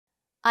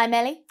I'm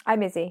Ellie.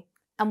 I'm Izzy.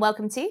 And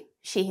welcome to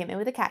She Hit Me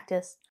With a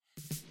Cactus.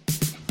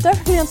 Don't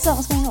really understand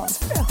what's going on. It's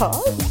a bit hard.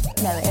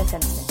 No, it is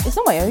anything. It's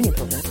not my only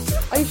problem.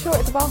 Are you sure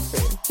it's a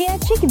bathroom? He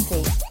had chicken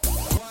feet.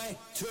 1,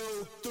 2,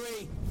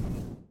 3.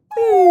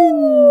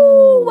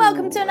 Ooh,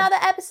 welcome to another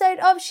episode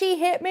of She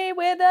Hit Me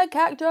With a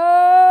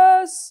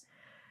Cactus.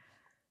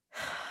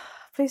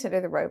 Please don't do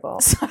the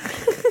robot.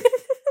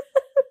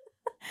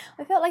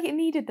 I felt like it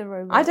needed the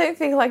robot. I don't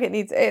think like it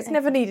needs. It's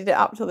never needed it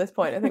up till this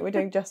point. I think we're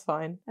doing just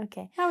fine.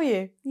 Okay. How are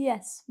you?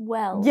 Yes,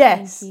 well,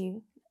 Yes. thank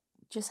you.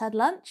 Just had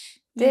lunch?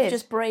 Did. You've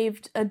just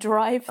braved a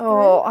drive-through?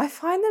 Oh, I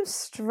find them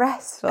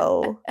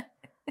stressful.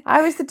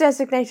 I was the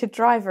designated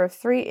driver of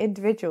 3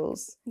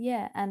 individuals.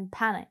 Yeah, and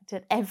panicked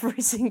at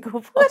every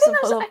single I don't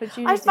possible know,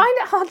 opportunity. I find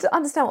it hard to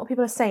understand what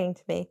people are saying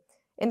to me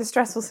in a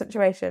stressful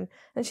situation.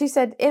 And she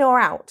said, in or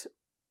out?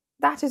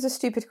 That is a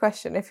stupid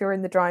question if you're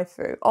in the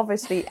drive-through.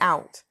 Obviously,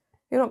 out.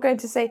 You're not going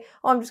to say,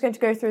 oh, I'm just going to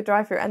go through a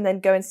drive-through and then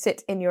go and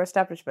sit in your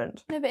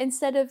establishment. No, but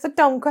instead of... It's a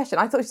dumb question.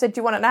 I thought you said, do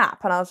you want a nap?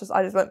 And I just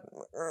went...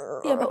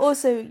 Yeah, but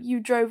also you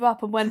drove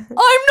up and went,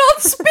 I'm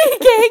not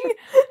speaking!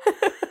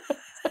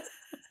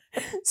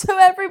 So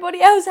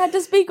everybody else had to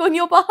speak on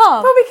your behalf.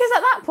 Well, because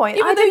at that point,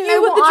 Even I though didn't you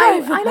know were what the I...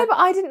 driver. I know, but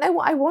I didn't know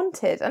what I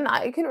wanted. And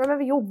I couldn't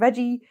remember your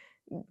veggie...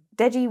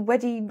 Degy,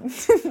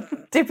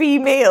 wedgy, dippy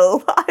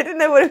meal. I didn't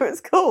know what it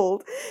was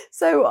called.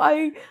 So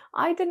I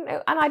didn't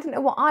know, and I didn't know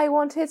what I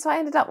wanted, so I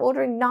ended up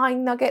ordering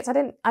 9 nuggets. I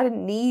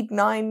didn't need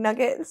 9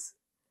 nuggets.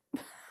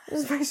 It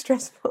was very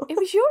stressful. It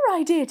was your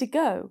idea to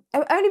go.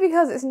 Only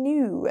because it's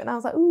new, and I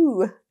was like,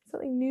 ooh,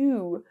 something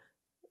new.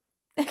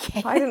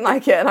 Okay. I didn't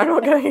like it, and I'm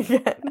not going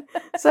again.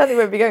 Certainly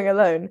won't be going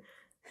alone.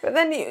 But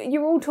then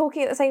you were all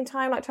talking at the same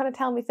time, like trying to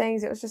tell me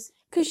things. It was just...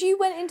 Because you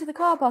went into the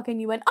car park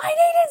and you went, I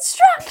need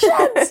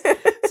instructions!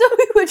 So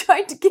we were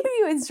trying to give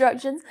you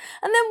instructions,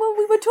 and then when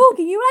we were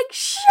talking, you were like,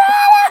 shut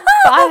up!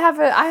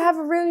 But I have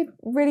a really,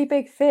 really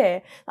big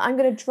fear that I'm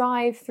going to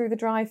drive through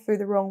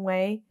the wrong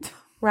way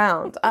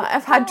round.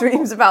 I've had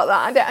dreams about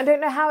that. I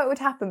don't know how it would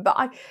happen,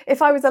 but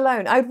if I was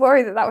alone, I'd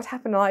worry that would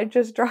happen and I'd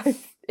just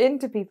drive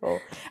into people.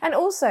 And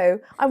also,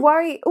 I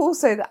worry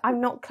also that I'm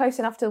not close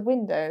enough to the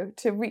window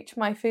to reach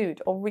my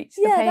food or reach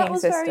the paying system. Yeah, that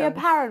was very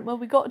apparent when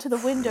we got to the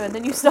window and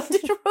then you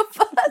started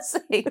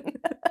reversing.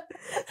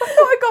 I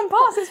thought I'd gone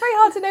past. It's very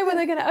hard to know when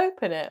they're going to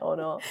open it or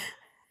not.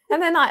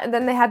 And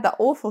then they had that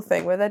awful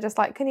thing where they're just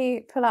like, can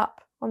you pull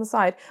up on the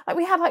side? Like,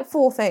 we had like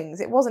 4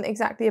 things. It wasn't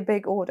exactly a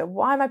big order.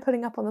 Why am I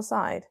pulling up on the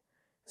side?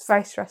 It's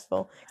very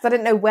stressful because I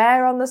didn't know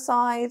where on the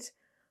side.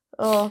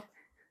 Oh,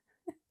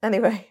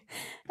 anyway,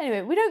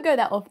 we don't go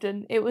that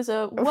often. It was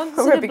a once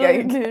I in won't a be blue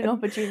going moon again.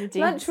 opportunity.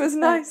 Lunch was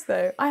nice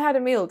though. I had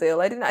a meal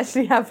deal. I didn't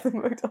actually have the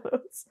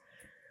McDonald's.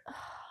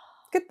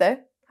 Good though.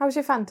 How was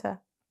your Fanta?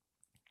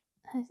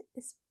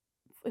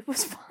 It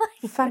was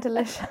fine.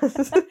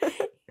 Fantalicious.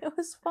 It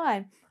was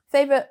fine.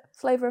 Favourite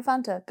flavour of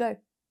Fanta? Go.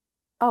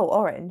 Oh,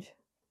 orange.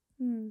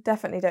 Hmm.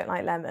 Definitely don't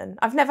like lemon.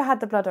 I've never had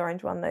the blood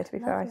orange one though. To be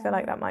fair, I Love feel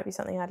like lemon. that might be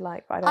something I'd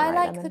like, but I don't I like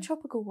like lemon. the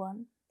tropical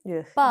one,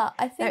 Ugh. but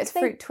I think No, it's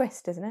fruit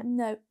twist, isn't it?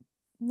 No,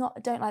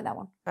 don't like that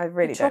one. I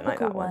really The don't like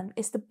tropical that one.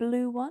 It's the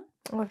blue one.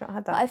 Oh, I've not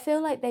had But that. I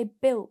feel like they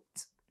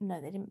built. No,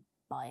 they didn't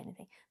buy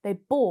anything. They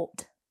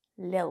bought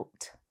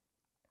Lilt.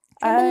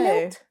 Remember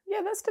Lilt?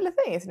 Yeah, that's still a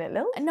thing, isn't it,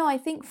 Lil? No, I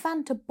think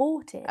Fanta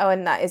bought it. Oh,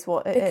 and that is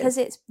what it is. because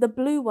it's the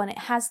blue one. It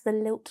has the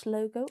Lilt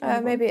logo. on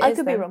the Maybe it bottom. I is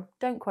could be then. wrong.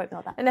 Don't quote me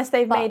on that. Unless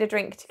they've But- made a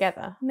drink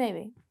together.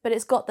 Maybe, but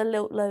it's got the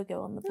Lilt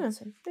logo on the Yeah,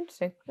 bottom.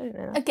 interesting. I didn't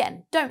know that.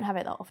 Again, don't have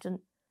it that often.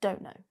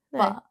 Don't know. No.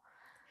 But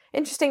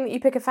Interesting that you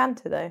pick a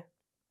Fanta, though.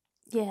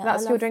 yeah,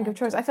 That's I your love drink of Fanta.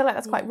 choice. I feel like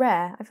that's quite Yeah.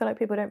 rare. I feel like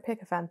people don't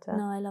pick a Fanta.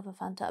 No, I love a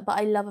Fanta, but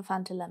I love a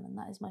Fanta lemon.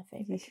 That is my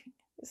favourite.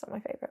 It's not my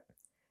favourite.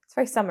 It's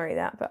very summery,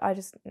 that, but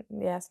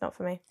it's not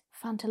for me.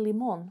 Fanta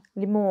limon.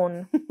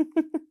 Limon.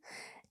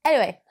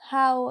 Anyway,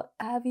 how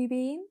have you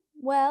been?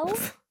 Well,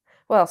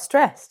 Well,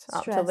 stressed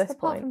up till stressed. this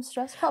Apart point. from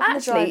stress, apart from the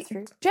Actually,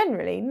 drive-through.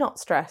 generally not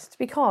stressed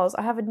because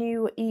I have a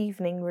new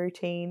evening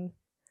routine.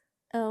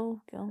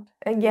 Oh god.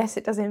 And yes,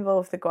 it does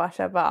involve the gua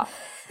sha, but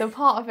the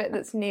part of it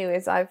that's new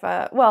is I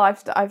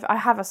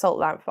have a salt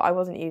lamp, but I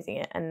wasn't using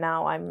it, and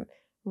now I'm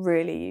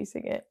really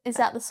using it. Is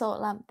that the salt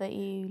lamp that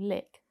you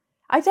lick?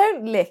 I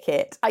don't lick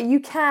it. You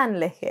can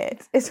lick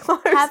it. As far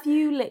as... Have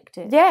you licked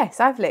it? Yes,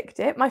 I've licked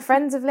it. My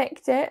friends have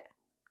licked it.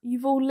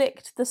 You've all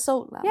licked the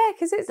salt lamp? Yeah,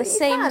 because it's The you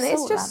same can.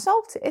 It's salt just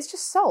lamp. salt. It's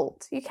just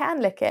salt. You can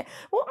lick it.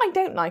 What I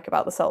don't like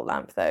about the salt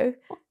lamp, though,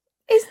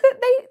 is that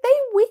they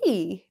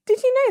wee.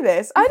 Did you know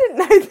this? I didn't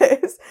know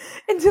this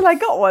until I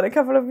got one a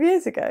couple of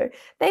years ago.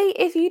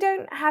 If you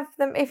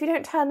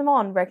don't turn them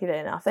on regularly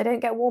enough, they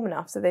don't get warm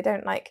enough, so they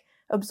don't like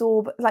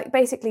absorb. Like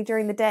basically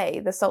during the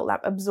day, the salt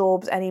lamp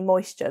absorbs any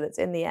moisture that's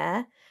in the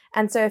air.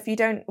 And so if you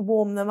don't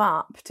warm them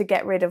up to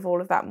get rid of all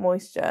of that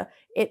moisture,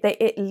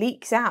 it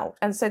leaks out.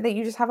 And so that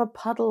you just have a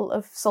puddle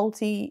of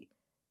salty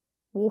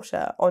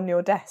water on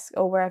your desk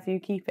or wherever you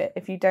keep it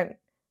if you don't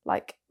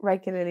like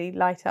regularly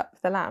light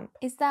up the lamp.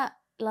 Is that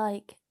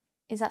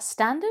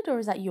standard or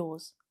is that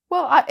yours?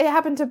 Well, it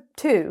happened to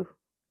 2.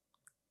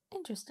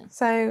 Interesting.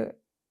 So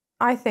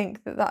I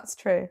think that that's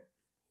true.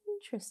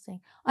 Interesting.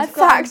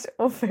 Fact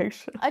or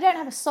fiction? I don't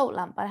have a salt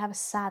lamp, but I have a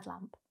sad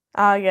lamp.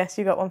 Ah, yes,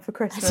 you got one for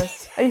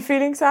Christmas. Are you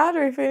feeling sad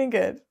or are you feeling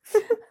good?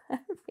 I'm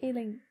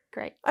feeling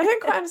great. I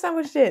don't quite understand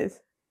what it is.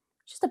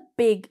 Just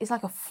it's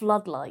like a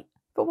floodlight.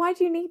 But why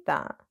do you need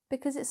that?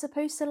 Because it's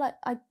supposed to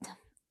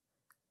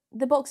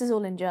the box is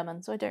all in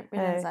German, so I don't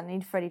really understand. I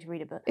need Freddie to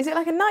read it, but Is it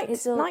like a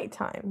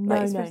nighttime? No,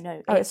 Like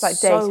no. Oh, it's like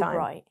so daytime.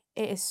 bright.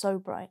 It is so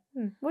bright.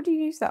 What do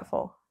you use that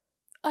for?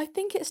 I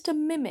think it's to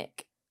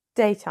mimic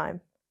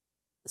Daytime.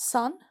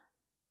 sun.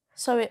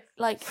 So it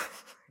Why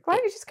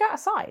don't you just go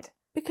outside?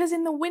 because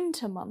in the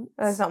winter months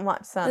There's not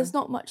much sun. there's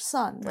not much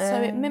sun,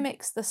 so it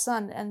mimics the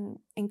sun and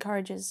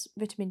encourages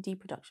vitamin D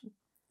production.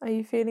 Are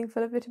you feeling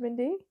full of vitamin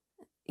D?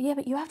 Yeah,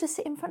 but you have to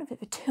sit in front of it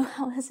for 2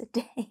 hours a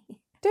day.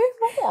 Do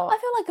what? I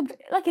feel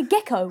like a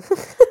gecko.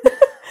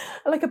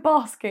 Like a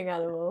basking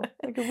animal,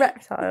 like a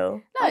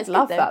reptile. No, I'd it's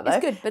love good, though. that though.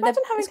 It's good, but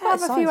imagine having it's to have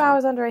quite a few sizable.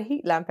 hours under a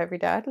heat lamp every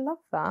day. I'd love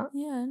that.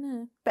 Yeah, I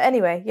know. But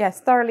anyway, yes,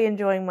 thoroughly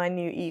enjoying my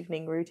new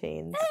evening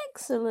routines.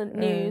 Excellent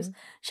news.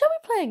 Shall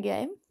we play a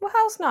game? Well,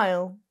 how's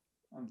Niall?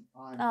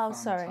 Oh,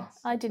 sorry.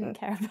 I didn't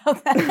care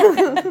about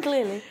that.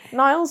 Clearly.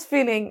 Niall's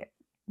feeling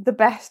the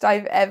best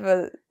I've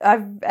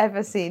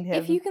ever seen him.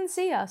 If you can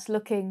see us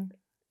looking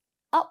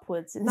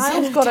upwards instead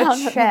Niall's of got down a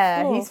at the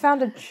chair. floor. He's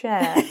found a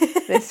chair.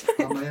 This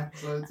How many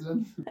episodes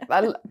in?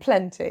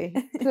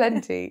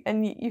 plenty,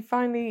 and you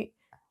finally.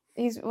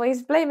 He's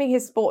blaming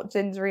his sports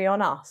injury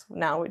on us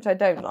now, which I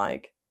don't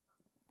like.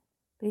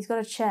 But he's got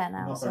a chair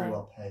now, Not so very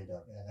well paid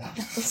up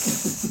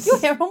here. you're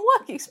here on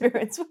work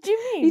experience. What do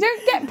you mean? You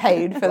don't get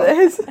paid for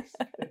this.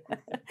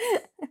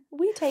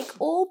 We take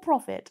all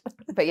profit.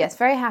 But yes,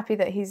 very happy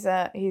that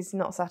he's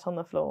not sat on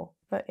the floor.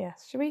 But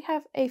yes, should we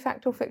have a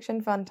fact or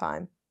fiction fun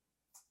time?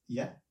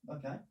 Yeah,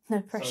 okay.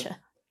 No pressure.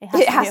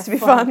 It has to be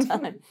fun.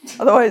 time.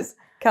 Otherwise,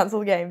 cancel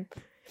the game.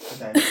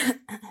 Okay.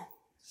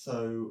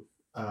 So,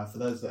 for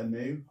those that are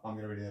new, I'm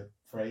going to read a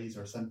phrase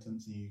or a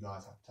sentence, and you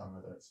guys have to tell me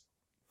whether it's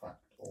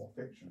fact or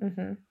fiction.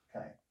 Mm-hmm.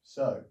 Okay.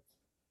 So,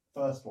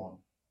 first one: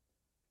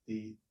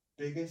 the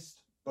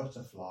biggest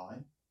butterfly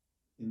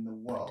in the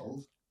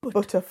world.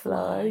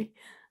 Butterfly.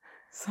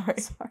 Sorry.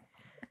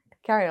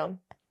 Carry on.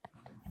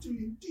 Do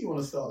you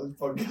want to start this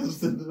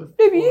podcast? No,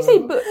 but you say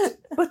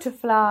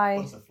butterfly.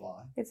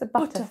 Butterfly. It's a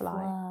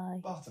butterfly.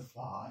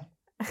 Butterfly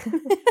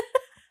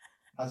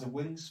has a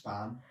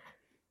wingspan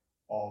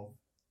of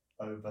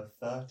over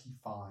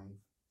 35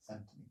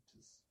 centimetres.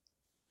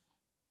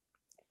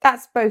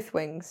 That's both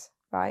wings,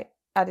 right?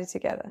 Added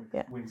together.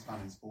 Yeah.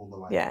 Wingspan is all the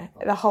way. Yeah.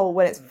 across. The whole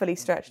when it's fully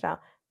stretched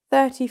out.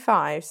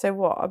 35. So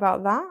what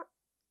about that?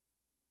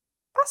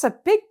 That's a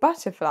big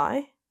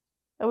butterfly.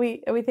 Are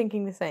we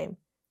thinking the same?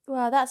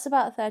 Well, that's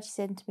about a 30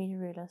 centimetre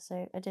ruler,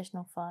 so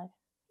additional 5.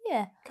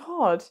 Yeah,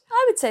 God.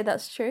 I would say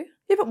that's true.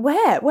 Yeah, but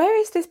where? Where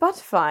is this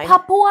butterfly?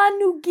 Papua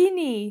New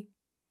Guinea.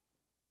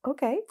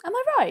 Okay. Am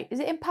I right? Is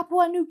it in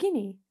Papua New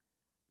Guinea?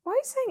 Why are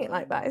you saying it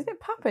like that? Isn't it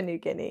Papua New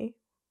Guinea?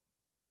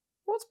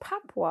 What's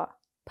Papua?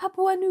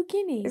 Papua New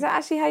Guinea. Is that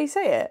actually how you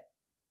say it?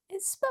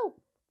 It's spelled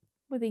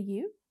with a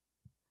U.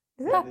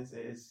 Is it?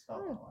 It is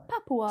spelled that way.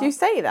 Papua. Do you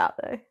say that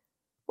though?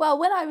 Well,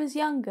 when I was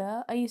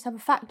younger, I used to have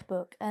a fact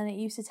book, and it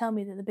used to tell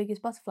me that the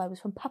biggest butterfly was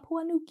from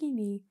Papua New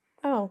Guinea.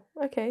 Oh,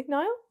 okay.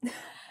 Niall?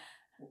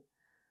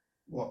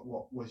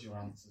 What was your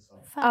answer?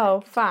 Sorry. Fact.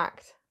 Oh,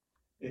 fact.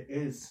 It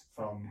is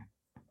from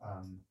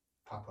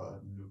Papua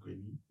New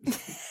Guinea.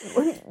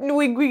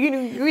 Nui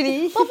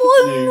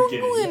Papua New New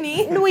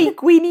Guinea.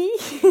 Guinea.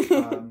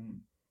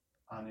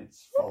 And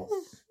it's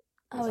false.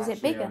 Oh, It's is it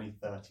actually bigger? Only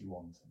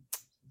 31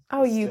 centimetres.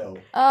 Oh, you- Still,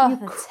 Oh, You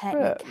the crook.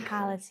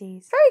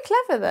 technicalities. Very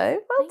clever though.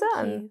 Well Thank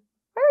done. you.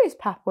 Where is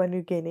Papua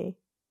New Guinea?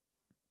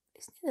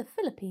 It's near the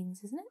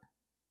Philippines, isn't it?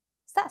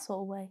 It's that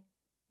sort of way.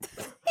 it's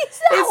that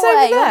It's way. over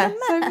on there. the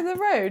It's map. over the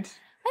road.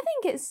 I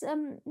think it's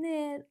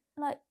near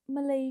like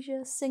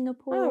Malaysia,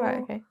 Singapore, Oh,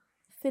 right, okay.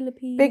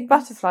 Philippines. Big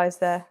butterflies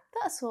there.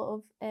 That sort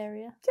of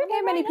area. Do you know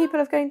Am I many right people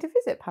are going to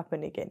visit Papua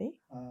New Guinea?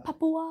 now?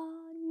 Papua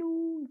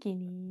New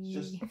Guinea.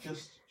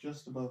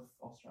 just above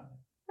Australia.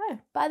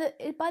 by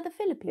the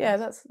Philippines. Yeah,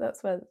 that's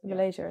where Yeah.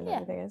 Malaysia and Yeah.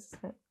 everything is.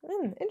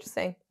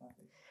 Interesting.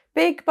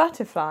 Big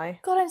butterfly.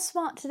 God, I'm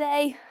smart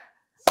today.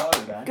 So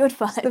then, Good It's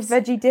vibes. the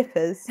veggie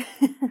dippers.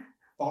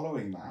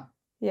 following that,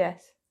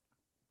 Yes.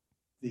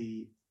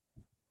 the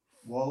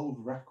world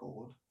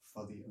record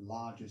for the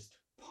largest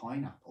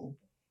pineapple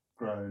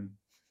grown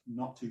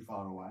not too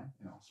far away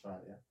in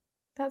Australia.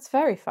 That's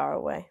very far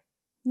away.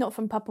 Not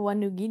from Papua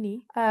New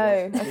Guinea. Oh,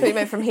 I thought you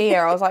meant from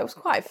here. I was like, it was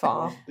quite It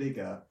far. was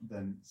bigger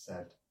than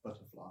said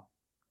butterfly.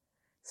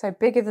 So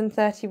bigger than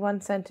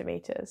 31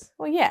 centimetres.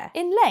 Well, yeah.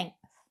 In length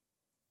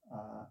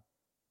Uh,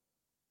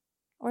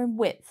 or in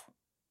width?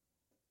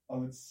 I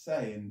would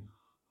say in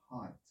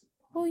height.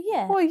 Well,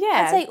 yeah. Well,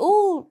 yeah. I'd say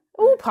all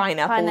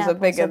pineapples are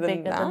bigger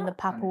than that. the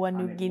Papua And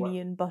New it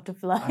Guinean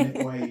butterfly. And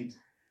it weighed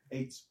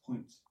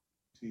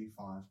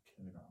 8.25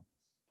 kilograms.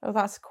 Oh,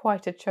 that's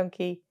quite a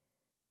chunky.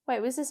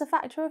 Wait, was this a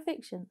fact or a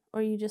fiction? Or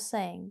are you just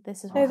saying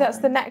this is what No, that's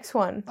the happened? next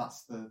one.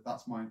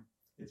 That's mine.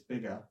 It's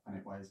bigger and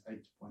it weighs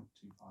 8.25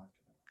 kilograms.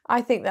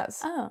 I think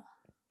that's Oh.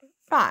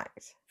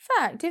 Fact.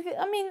 Fact.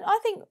 I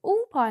think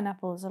all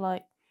pineapples are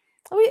like.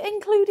 Are we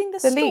including the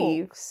stalk?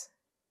 leaves.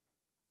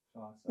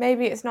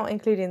 Maybe it's not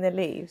including the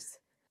leaves.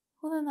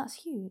 Well, then that's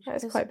huge.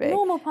 That's 'cause quite big.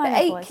 Normal But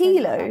pineapple. 8 I say, is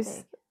not that kilos.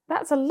 big.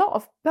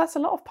 That's a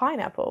lot of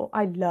pineapple.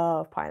 I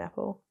love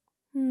pineapple.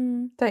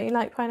 Don't you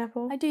like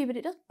pineapple? I do, but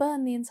it does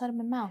burn the inside of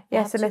my mouth. I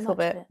Yes, have a too little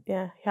much of bit. it.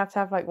 Yeah, you have to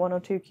have like 1 or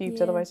 2 cubes,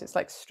 Yeah. otherwise it's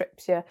like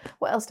strips you.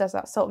 What else does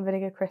that? Salt and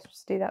vinegar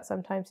crisps do that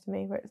sometimes to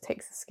me, where it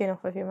takes the skin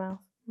off of your mouth.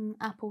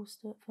 Apples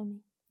do it for me.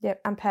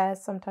 Yep, and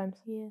pears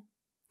sometimes. Yeah.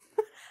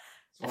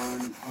 So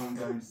I'm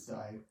going to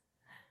say,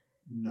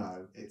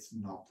 no, it's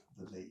not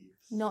the leaves.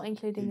 Not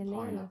including the leaves.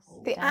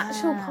 pineapple. The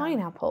actual Damn.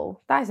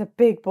 pineapple. That is a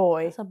big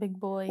boy. That's a big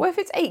boy. Well, if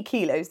it's 8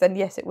 kilos, then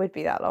yes, it would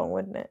be that long,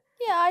 wouldn't it?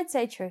 Yeah, I'd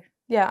say true.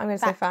 Yeah, I'm going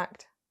to say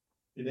fact.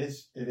 It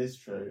is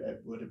true.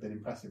 It would have been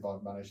impressive if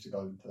I'd managed to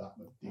go into that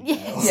much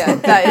detail. Yeah,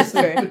 that is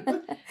true.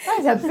 That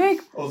is a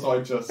big. Also,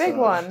 I just Big searched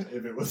one.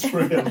 if it was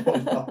real or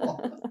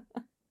not.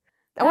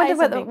 I wonder is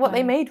a big what they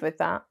one. made with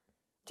that.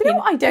 Do you know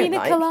what I don't Pina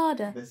like?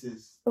 colada. This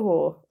is,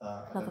 Oh, I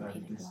Love don't a know if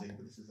you pina can see, colada.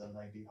 but this is a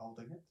lady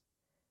holding it.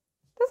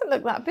 doesn't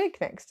look that big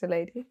next to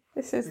lady.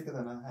 This is Bigger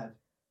than her head.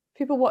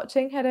 people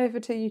watching. Head over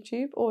to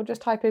YouTube or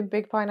just type in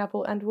big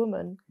pineapple and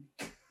woman.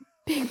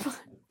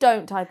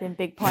 Don't type in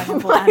big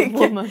pineapple Might and get-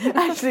 woman.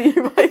 Actually,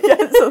 you might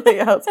get something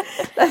else.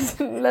 Let's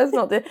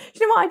not do. Do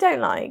you know what I don't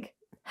like?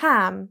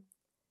 Ham.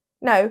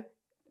 No,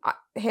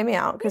 hear me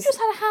out. You Because just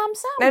had a ham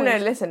no,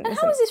 sandwich. listen. And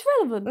how is this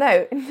relevant? No.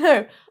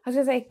 I was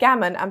going to say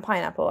gammon and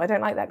pineapple. I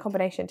don't like that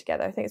combination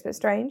together. I think it's a bit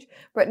strange.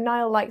 But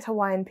Niall likes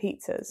Hawaiian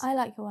pizzas. I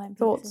like Hawaiian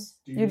Thoughts?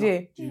 pizzas. You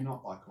do? Do you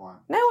not like Hawaiian?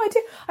 No, I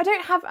do.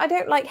 I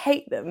don't like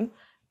hate them,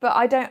 but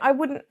I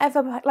wouldn't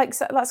ever like.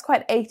 So that's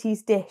quite an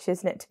 80s dish,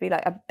 isn't it? To be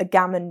like a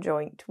gammon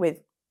joint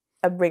with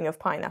a ring of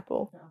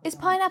pineapple. Is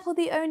pineapple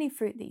the only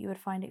fruit that you would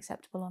find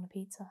acceptable on a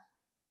pizza?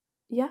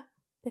 Yeah.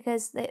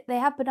 Because they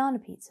have banana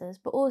pizzas,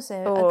 but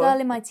also Oh, a girl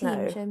in my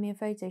team no. showed me a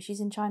photo.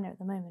 She's in China at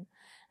the moment.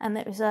 And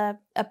it was a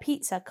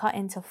pizza cut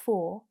into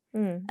 4.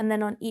 Mm. And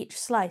then on each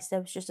slice,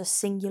 there was just a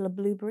singular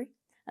blueberry.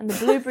 And the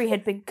blueberry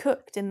had been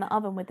cooked in the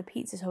oven with the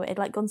pizza, so it had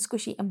like gone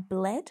squishy and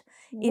bled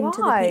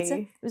into Why? the pizza.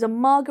 It was a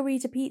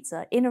margarita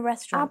pizza in a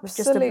restaurant with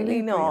just a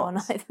Absolutely blueberry not. on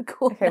either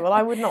corner. Okay, well,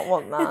 I would not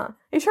want that. Are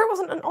you sure it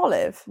wasn't an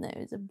olive? No, it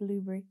was a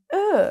blueberry.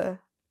 Ugh.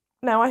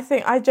 No,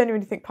 I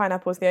genuinely think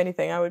pineapple is the only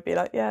thing I would be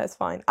like, yeah, it's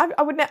fine. I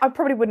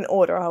probably wouldn't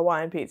order a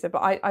Hawaiian pizza, but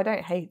I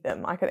don't hate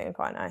them. I think they're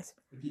quite nice.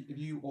 If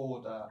you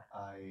order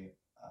a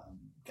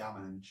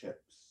gammon and chips,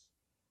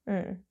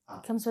 Mm.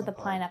 It comes with a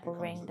Subway, pineapple it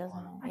comes ring, with doesn't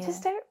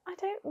pineapple. it? I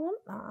don't want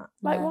that.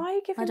 Like, No, why are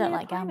you giving I don't me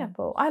like a gammon.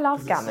 pineapple? I love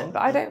 'Cause gammon,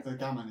 but I don't. The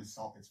gammon is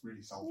salt. It's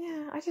really salty.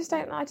 Yeah, I just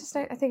don't.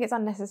 I think it's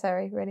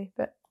unnecessary, really.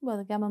 But Well,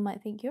 the gammon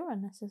might think you're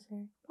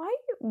unnecessary. why?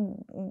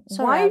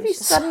 Sorry, Why I have was you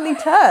just- suddenly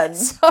turned?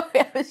 Sorry,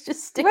 I was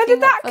just sticking Where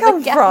did up that for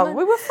come the from? gammon.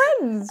 We were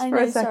friends I for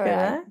know, a second sorry,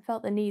 there. I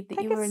felt the need that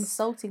Take you a were s-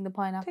 insulting the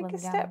pineapple Take and a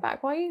the step gammon.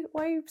 back. Why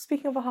are you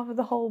speaking on behalf of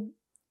the whole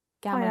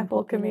Gammon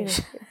pineapple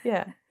population. community?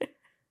 Yeah.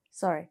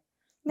 Sorry.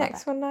 My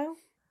Next bad. one, Niall.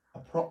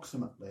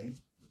 Approximately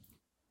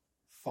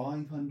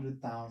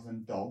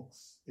 500,000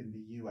 dogs in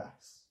the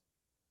US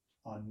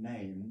are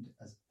named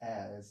as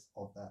heirs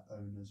of their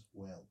owner's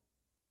will.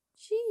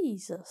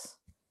 Jesus.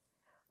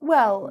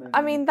 Well,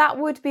 I mean that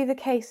would be the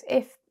case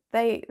if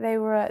they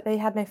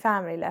had no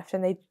family left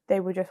and they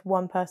were just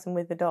one person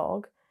with the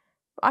dog.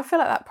 I feel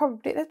like that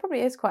probably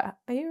is quite.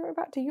 Are you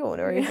about to yawn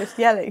or are you just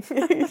yelling?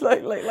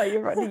 like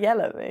you're about to yell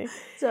at me.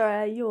 Sorry,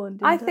 I yawned.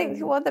 I think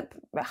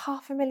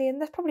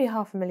there's probably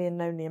 500,000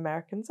 lonely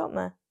Americans, aren't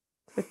there,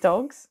 with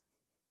dogs?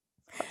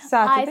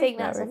 Sad to I think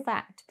about, that's a really.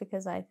 fact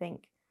because I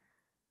think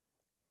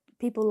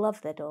people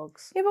love their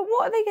dogs. Yeah, but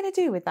what are they going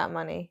to do with that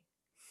money?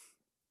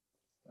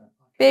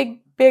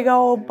 Big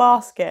old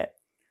basket.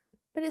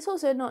 But it's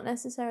also not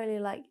necessarily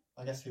like,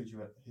 I guess who'd you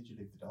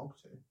leave the dog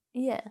to?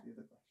 yeah. The other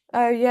question.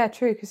 Oh yeah,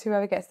 true. Because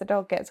whoever gets the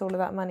dog gets all of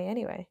that money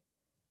anyway.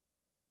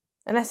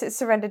 Unless it's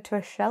surrendered to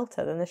a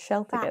shelter, then the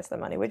shelter Fact. gets the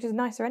money, which is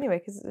nicer anyway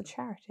because it's a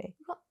charity.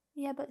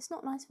 Yeah, but it's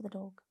not nice for the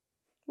dog.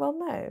 Well,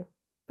 no,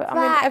 but I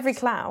mean Fact. every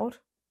cloud.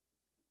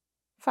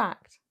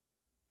 Fact.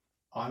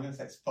 I'm going to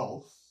say it's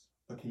false,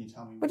 but can you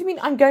tell me? What do you mean?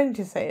 I'm going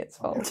to say it's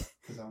Okay, false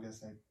because I'm going to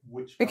say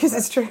which. Because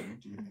it's true. direction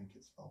Do you think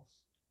it's false?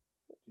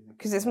 Do you think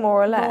because it's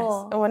more or less.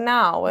 More. Or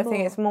now I think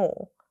More. it's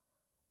more.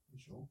 You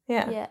sure?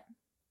 Yeah. Yeah.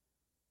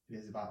 It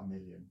is about 1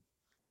 million.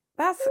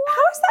 That's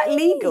how is that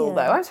legal million?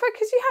 though? I'm sorry,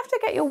 because you have to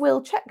get your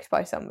will checked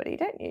by somebody,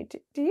 don't you?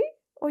 Do you,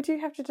 or do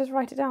you have to just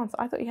write it down? So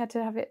I thought you had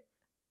to have it.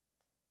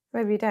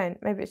 Maybe you don't.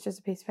 Maybe it's just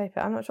a piece of paper.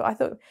 I'm not sure. I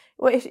thought,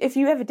 well, if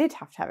you ever did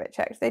have to have it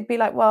checked, they'd be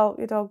like, well,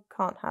 your dog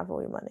can't have all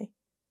your money.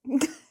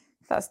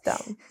 That's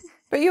dumb.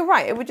 But you're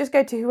right. It would just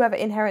go to whoever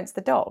inherits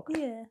the dog.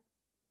 Yeah.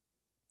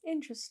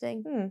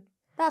 Interesting. Hmm.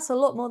 That's a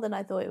lot more than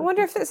I thought it I would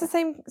wonder be. if it's the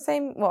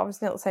same. Well,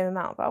 obviously not the same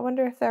amount, but I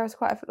wonder if there is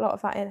quite a lot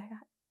of that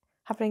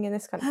happening in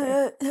this country.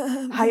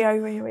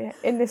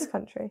 In this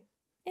country.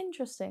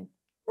 Interesting.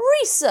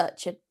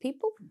 Research it,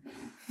 people.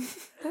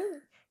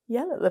 Don't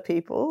yell at the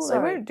people. Sorry.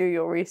 They won't do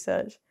your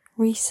research.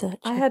 Research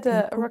I had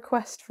a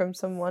request from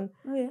someone.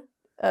 Oh, yeah.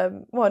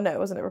 well, no, it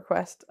wasn't a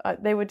request.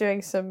 They were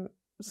doing some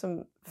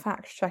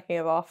fact checking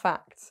of our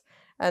facts,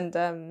 and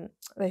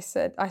I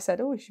said,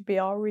 "Oh, you should be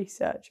our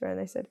researcher," and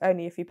they said,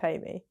 "Only if you pay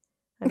me."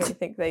 I don't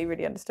think they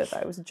really understood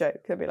that it was a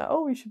joke. They'd be like,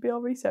 "Oh, you should be our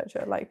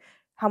researcher." Like,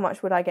 how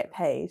much would I get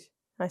paid?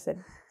 And I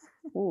said,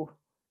 "Ooh,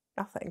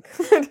 nothing."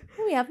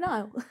 We have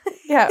now.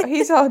 Yeah,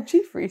 he's our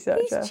chief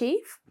researcher. He's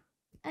chief,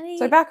 and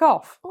So back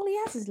off. all he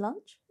has is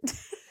lunch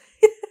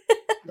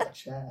Got a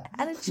chair.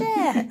 and a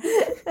chair.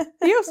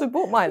 He also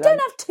bought my You lunch. don't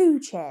have 2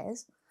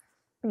 chairs.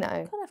 No.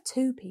 You can't have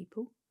 2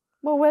 people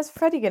Well, where's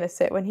Freddie going to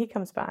sit when he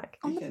comes back?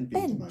 on He the can be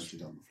bench.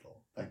 demoted on the floor.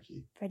 Thank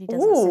you. Freddie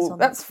doesn't sit Ooh, on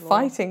that's the floor.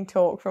 fighting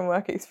talk from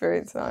work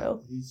experience,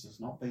 Niall. He's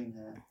just not been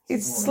here.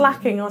 He's He's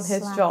slacking on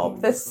his Slacking.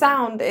 job. The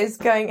sound is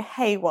going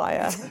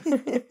haywire.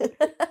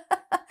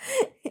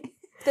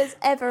 If there's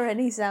ever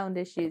any sound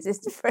issues,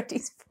 it's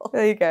Freddie's fault.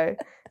 There you go.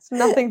 It's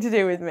nothing to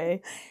do with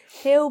me.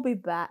 He'll be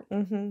back.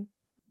 Mm-hmm.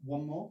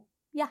 One more.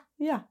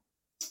 Yeah.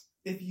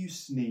 If you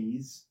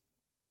sneeze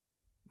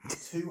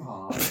too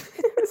hard.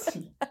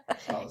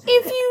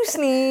 If you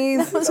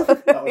sneeze. That was a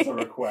that was a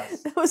very,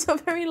 request. that was a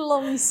very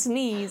long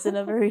sneeze and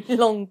a very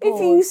long If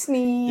pause. you If you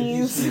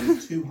sneeze.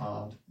 sneeze too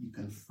hard, you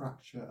can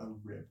fracture a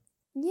rib.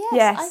 Yes, I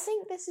Yes.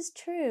 think this is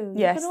true.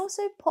 Yes. You can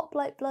also pop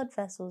like blood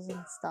vessels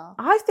and stuff.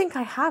 I think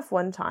I have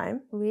one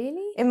time.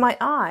 Really? In my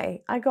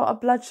eye. I got a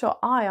bloodshot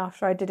eye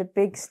after I did a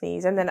big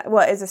sneeze. And then,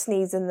 well, it's a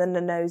sneeze and then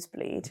a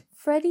nosebleed.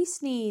 Freddie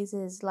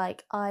sneezes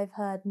like I've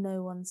heard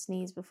no one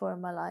sneeze before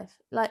in my life.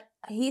 Like,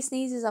 he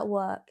sneezes at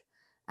work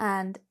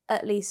and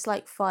at least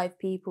like 5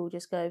 people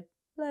just go,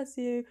 "Bless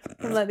you,"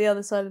 from like the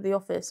other side of the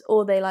office.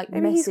 Or they like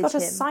Maybe he's message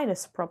got a him.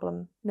 sinus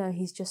problem. No,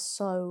 he's just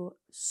so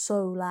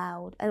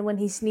loud. And when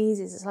he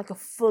sneezes, it's like a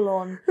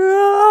full-on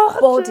Oh,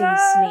 body no.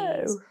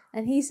 sneeze.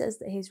 And he says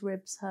that his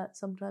ribs hurt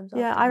sometimes.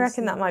 Yeah, after I he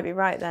reckon that sneezes. might be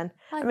right then.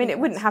 I mean, think it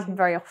wouldn't that's happen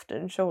true. very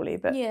often, surely.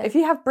 But Yeah. if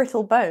you have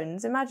brittle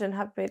bones, imagine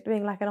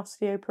being like an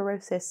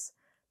osteoporosis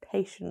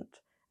patient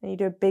and you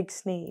do a big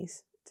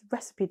sneeze. It's a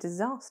recipe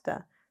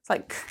disaster. It's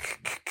like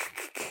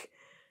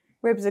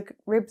ribs akimbo.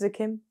 Ribs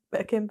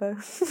akimbo.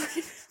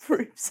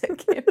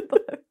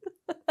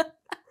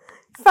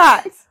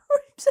 Fact.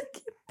 Ribs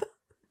akimbo.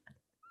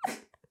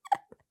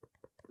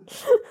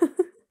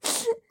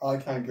 I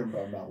can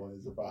confirm that one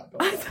is a fact.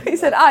 I thought you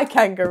said I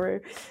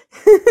kangaroo.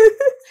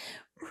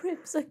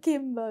 Ribs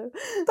akimbo.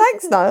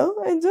 Thanks, Niall.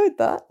 I enjoyed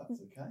that.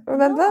 That's okay.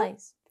 Remember?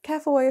 Nice.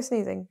 Careful while you're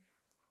sneezing.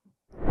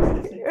 Are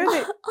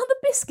the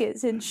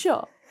biscuits in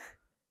shop?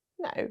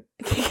 No.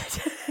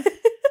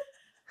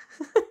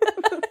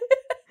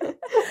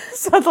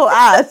 Subtle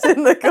ad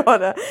in the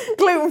corner.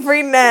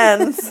 Gluten-free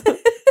nans.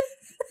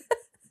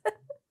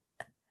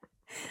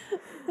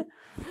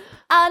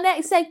 Our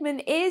next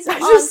segment is I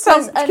just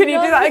Answers thumped. Can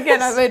you do that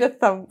again? I Anonymous. made a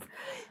thump.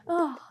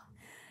 Oh.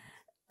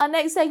 Our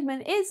next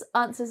segment is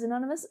Answers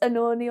Anonymous. The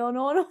orny,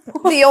 orny,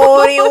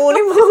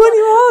 orny,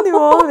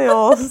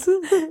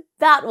 orny.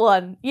 That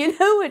one. You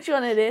know which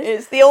one it is.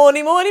 It's the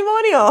orny, morny,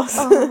 morny.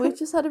 Oh, we've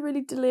just had a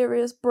really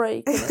delirious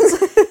break. And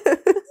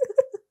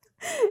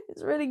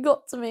it's really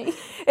got to me.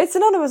 It's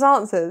anonymous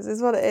answers,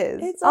 is what it is.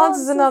 It's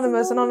answers Answers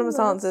anonymous, Anonymous.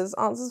 answers.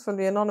 Answers from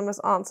the anonymous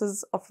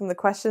answers are from the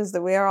questions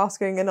that we are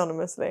asking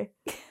anonymously.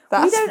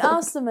 We don't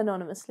ask them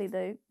anonymously,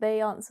 though.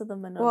 They answer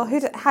them Well,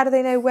 anonymously. how do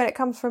they know when it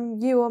comes from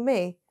you or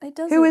me? It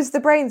doesn't. Who is the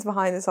brains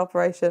behind this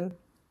operation?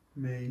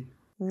 Me.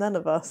 None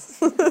of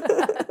us.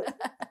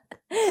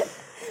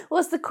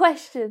 What's the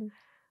question?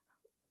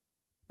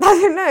 I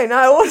don't know.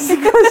 No, what's the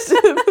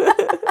question?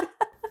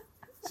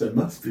 So it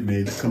must be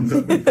me that comes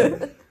up with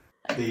it.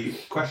 The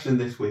question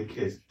this week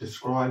is,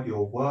 describe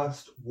your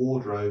worst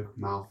wardrobe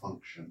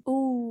malfunction.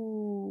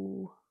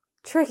 Ooh.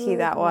 Tricky, good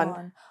that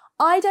one.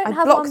 I don't I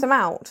have block one. them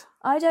out.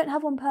 I don't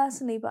have one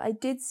personally, but I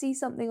did see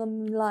something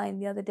online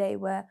the other day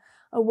where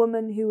a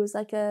woman who was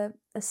like a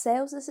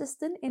sales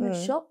assistant in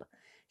a shop,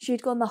 she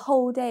had gone the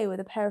whole day with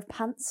a pair of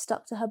pants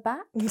stuck to her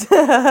back,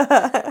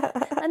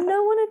 and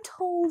no one had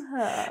told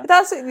her.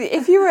 That's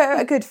if you were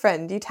a good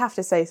friend, you'd have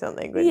to say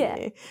something, wouldn't Yeah.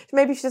 you?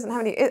 Maybe she doesn't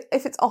have any.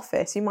 If it's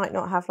office, you might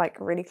not have like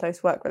really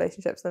close work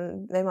relationships,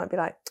 and they might be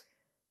like,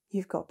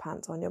 "You've got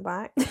pants on your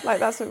back." Like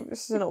that's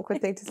just an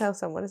awkward thing to tell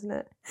someone, isn't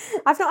it?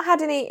 I've not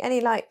had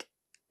any like.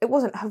 It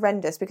wasn't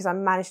horrendous because I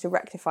managed to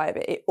rectify it,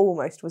 but it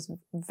almost was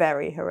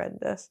very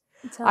horrendous.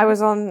 I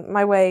was on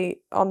my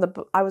way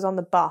I was on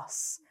the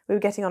bus. We were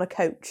getting on a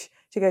coach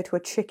to go to a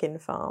chicken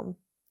farm.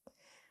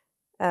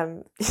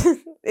 In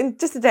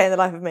just a day in the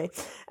life of me.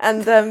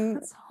 And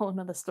That's a whole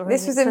nother story.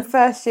 this was in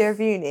first year of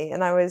uni,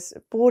 and I was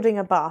boarding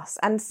a bus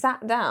and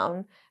sat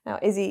down. Now,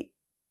 Izzy,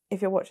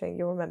 if you're watching,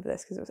 you'll remember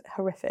this because it was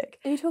horrific.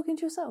 Are you talking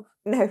to yourself?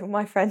 No,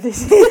 my friend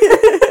is.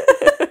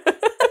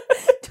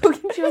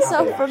 Talking to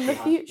yourself Have from you the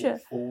actually had, future.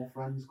 what, 4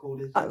 friends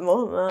called it? I'm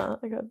more than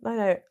that. I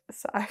know.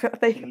 So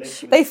Literally.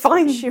 they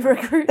find She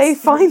recruits. They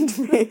find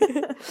me.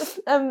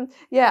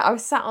 Yeah, I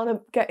was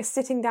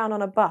sitting down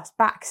on a bus,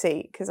 back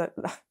seat, because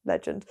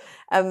legend.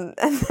 And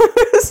there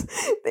was,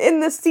 in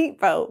the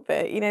seatbelt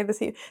bit, you know,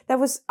 there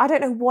was, I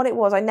don't know what it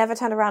was. I never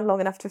turned around long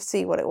enough to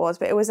see what it was,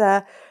 but it was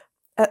a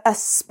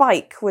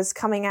spike was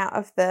coming out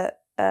of the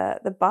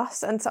the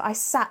bus, and so I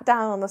sat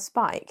down on the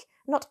spike.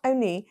 Not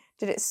only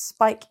did it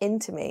spike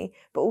into me,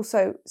 but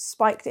also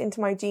spiked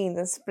into my jeans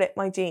and split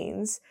my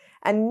jeans.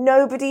 And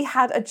nobody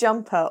had a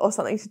jumper or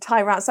something to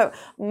tie around. So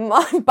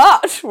my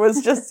butt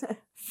was just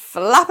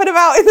flapping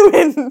about in the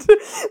wind.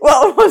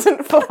 Well, it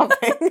wasn't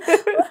flopping. What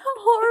a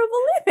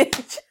horrible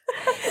image.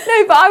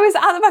 No, but I was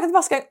at the back of the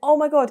bus going, oh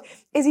my God,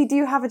 Izzy, do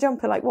you have a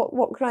jumper? Like,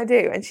 what can I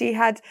do? And she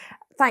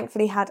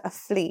thankfully had a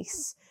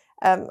fleece.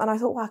 And I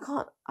thought,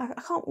 well, I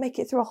can't make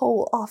it through a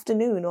whole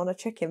afternoon on a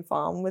chicken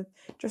farm with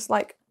just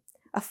like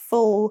a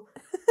full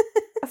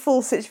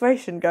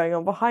situation going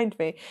on behind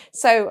me.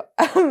 So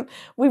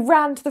we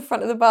ran to the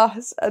front of the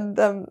bus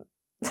and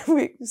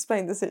we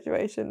explained the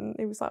situation.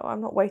 He was like,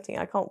 I'm not waiting,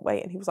 I can't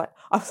wait. And I was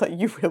like,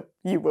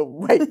 you will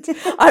wait.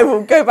 I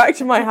will go back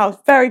to my house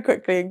very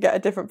quickly and get a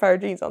different pair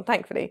of jeans on.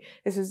 Thankfully,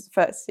 this was the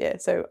first year.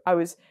 So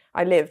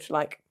I lived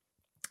like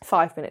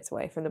 5 minutes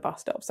away from the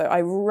bus stop. So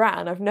I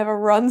ran. I've never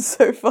run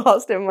so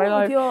fast in my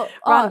life. With your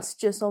arse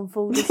just on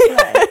full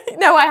display.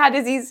 No, I had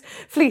Izzy's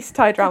fleece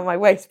tied around my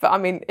waist, but I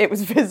mean, it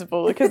was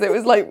visible because it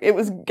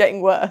was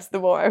getting worse the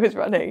more I was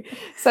running.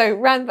 So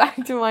ran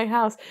back to my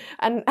house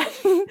and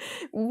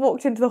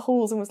walked into the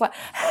halls and was like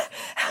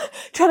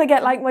trying to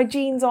get like my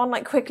jeans on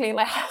like quickly and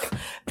like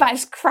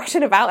just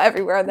crashing about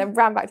everywhere, and then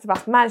ran back to the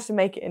bus. Managed to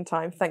make it in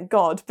time, thank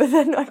God. But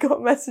then I got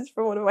a message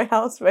from one of my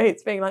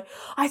housemates being like,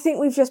 I think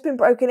we've just been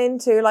broken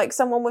into. Like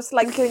someone was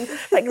like doing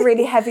like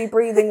really heavy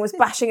breathing, was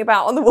bashing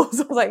about on the walls.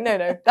 I was like,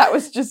 no, that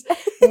was just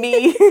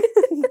me.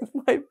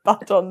 My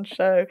butt on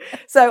show.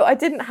 So I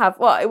didn't have,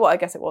 well, I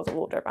guess it was a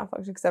wardrobe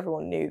malfunction because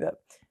everyone knew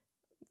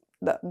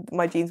that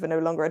my jeans were no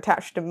longer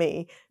attached to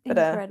me. But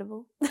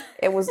Incredible.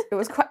 It was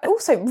quite,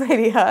 also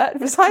really hurt.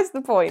 Besides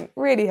the point,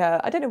 really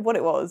hurt. I don't know what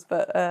it was,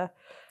 but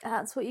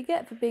that's what you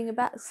get for being a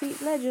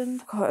backseat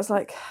legend. God, it was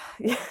like,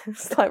 yeah,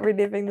 it's like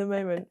reliving the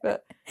moment,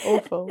 but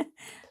awful.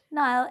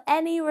 Niall,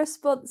 any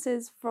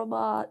responses from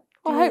our?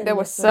 I hope there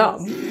were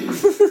some.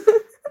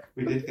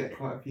 We did get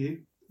quite a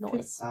few.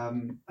 Nice.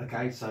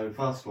 Okay, so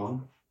first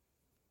one.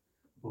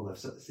 Well, they've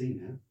set the scene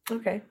here.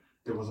 Okay.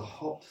 It was a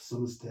hot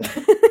summer's day.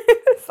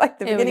 It's like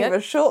the Here we beginning go.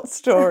 of a short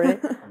story.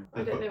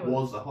 It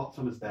was a hot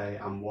summer's day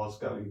and was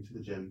going to the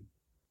gym.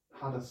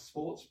 Had a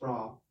sports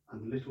bra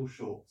and little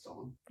shorts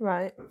on,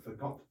 Right. but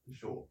forgot the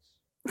shorts.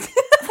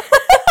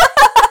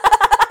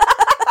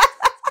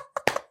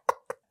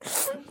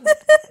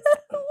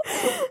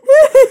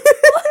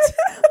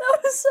 That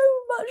was so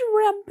much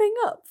ramping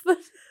up for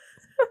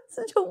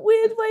such a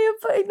weird way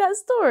of putting that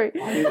story.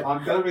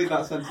 I'm going to read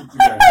that sentence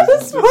again.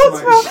 This is just to Sports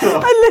make bra sure.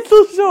 and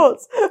little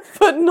shorts,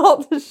 but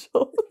not the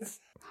shorts.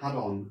 Had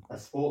on a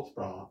sports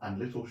bra and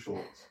little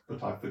shorts,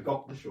 but I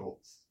forgot the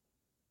shorts.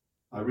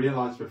 I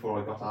realised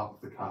before I got out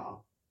of the car,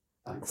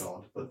 thank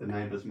God, but the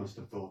neighbours must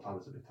have thought I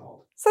was a bit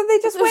odd. So they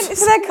just went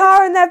into their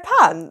car in their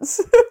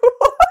pants?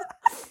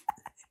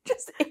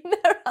 Just in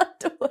their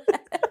underwear.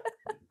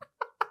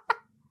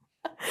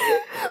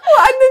 Well,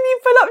 and then you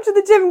pull up to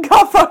the gym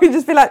car park and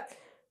just be like,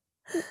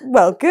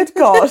 well, good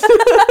God,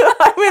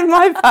 I'm in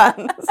my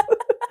pants.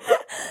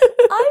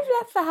 I've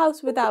left the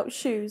house without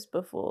shoes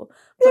before.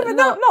 Yeah, but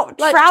not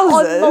like,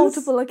 trousers. on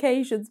multiple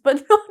occasions,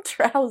 but not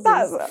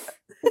trousers.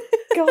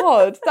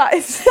 God,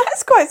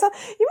 that's quite.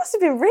 You must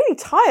have been really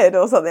tired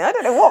or something. I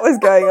don't know what was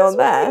going on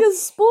there. Wearing a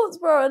sports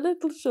bra and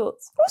little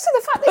shorts. Also,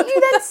 the fact that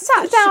you then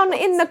sat down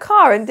in the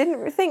car and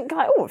didn't think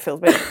like, oh, it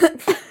feels a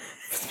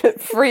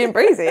bit free and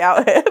breezy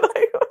out here.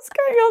 Like, what's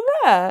going on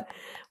there?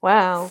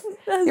 Wow,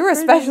 That's you're a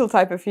brilliant. special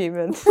type of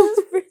human.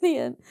 That's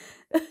brilliant.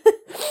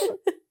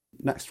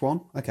 Next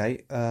one.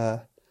 Okay.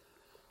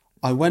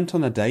 I went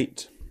on a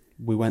date.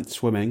 We went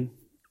swimming.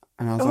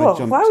 And as I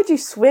jumped... Why would you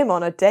swim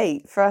on a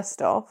date,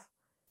 first off?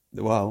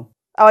 Well...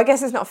 Oh, I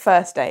guess it's not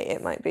first date,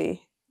 it might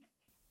be.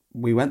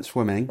 We went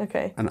swimming.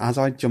 Okay. And as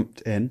I jumped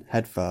in,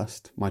 head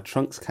first, my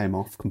trunks came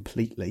off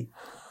completely.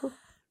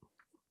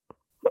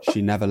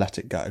 She never let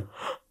it go.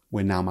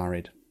 We're now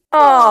married.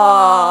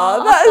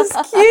 Oh,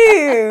 that's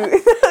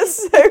cute.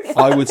 That's so funny.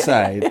 I would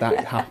say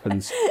that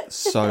happens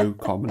so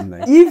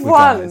commonly. You've with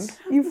won. guys.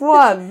 You've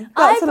won.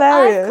 That's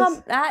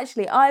hilarious.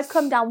 I've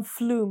come down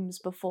flumes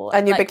before.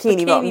 And your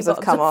bikini bottoms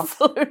have come off.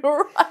 Flew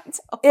right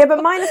off. Yeah,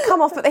 but mine have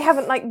come off, but they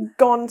haven't like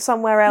gone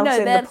somewhere else No,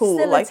 in they're the pool.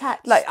 still Like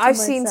attached I've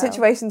to seen myself.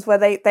 situations where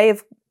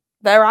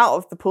they're out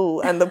of the pool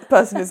and the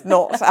person is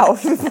not out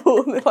of the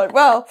pool. And they're like,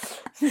 well,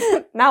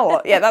 now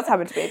what? Yeah, that's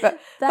happened to me. But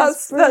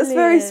that's very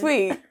brilliant.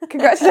 sweet.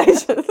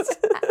 Congratulations.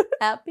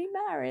 Happy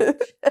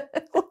marriage.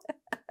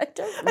 I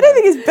don't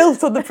think it's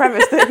built on the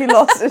premise that he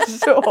lost his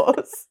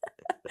shorts.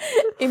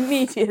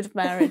 Immediate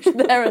marriage,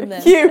 there and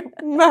then. You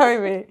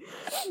marry me.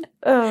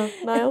 Oh,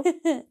 Niall.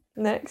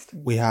 Next.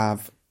 We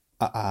have...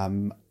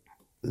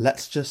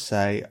 let's just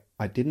say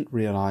I didn't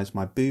realise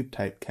my boob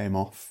tape came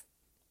off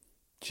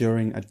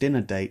during a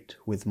dinner date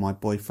with my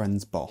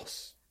boyfriend's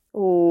boss.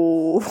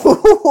 Oh,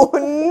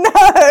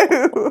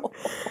 no!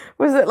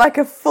 Was it like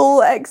a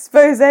full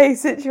expose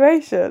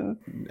situation?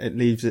 It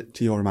leaves it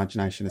to your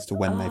imagination as to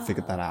when they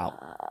figured that out.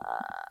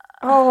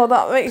 Oh,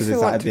 that makes Because me is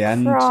that want at to the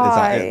end?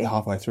 cry. Is that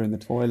halfway through in the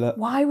toilet?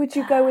 Why would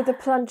you go with a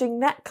plunging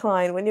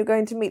neckline when you're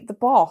going to meet the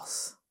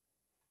boss?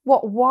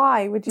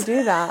 Why would you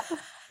do that?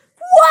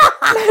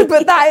 Why?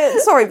 But that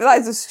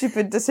is a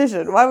stupid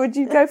decision. Why would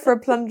you go for a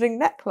plunging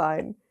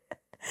neckline?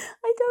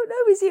 I don't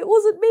know, Izzy, it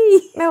wasn't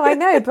me. No, I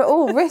know, but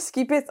all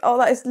risky bits. Oh,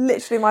 that is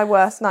literally my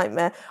worst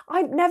nightmare.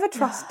 I never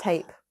trust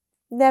tape.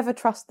 Never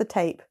trust the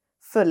tape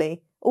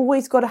fully.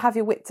 Always got to have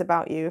your wits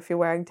about you if you're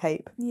wearing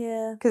tape.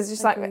 Yeah. Because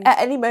it's just agreed. like, at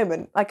any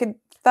moment, I could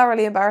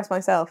thoroughly embarrass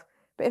myself.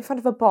 But in front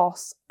of a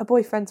boss, a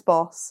boyfriend's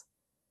boss,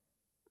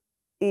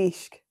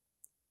 eesh.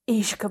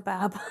 Ish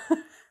kebab.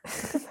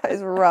 That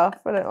is rough.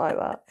 I don't like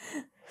that.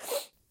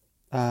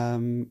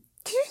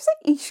 Did you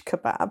say ish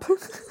kebab?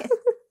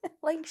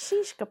 Like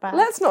shish kebab.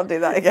 Let's not do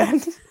that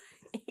again.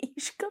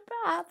 Ish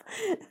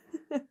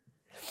kebab.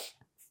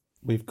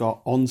 We've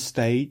got on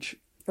stage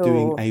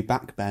doing a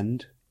back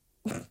bend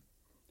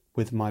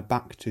with my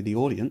back to the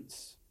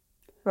audience.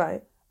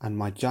 Right. And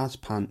my jazz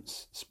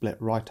pants split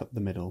right up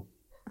the middle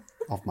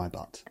of my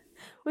butt.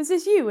 Was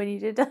this you when you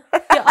did your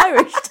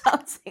Irish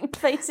dancing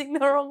facing the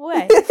wrong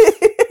way?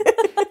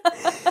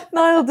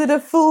 Niall did a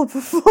full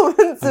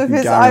performance of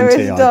his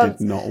guarantee Irish I dance.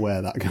 did not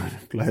wear that kind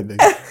of clothing.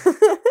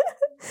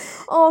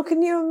 Oh,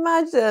 can you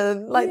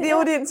imagine? Like the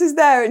audience is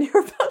there and you're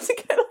about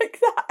to go like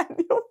that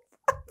and your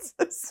pants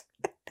are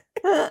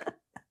split.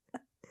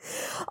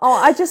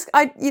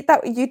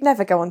 You'd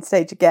never go on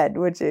stage again,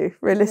 would you?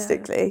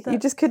 Realistically, you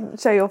just couldn't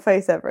show your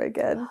face ever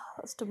again.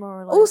 That's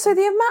demoralising. Also,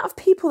 the amount of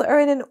people that are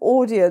in an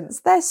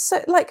audience, there's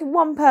so like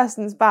one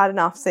person's bad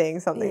enough seeing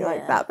something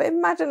like that, but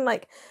imagine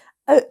like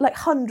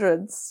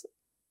hundreds.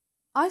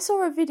 I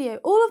saw a video.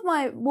 All of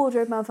my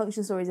wardrobe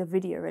malfunction stories are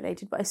video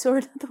related, but I saw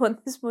another one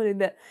this morning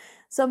that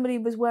somebody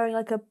was wearing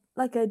like a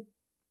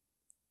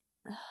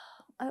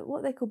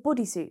what they call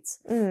bodysuits.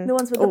 The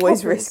ones with the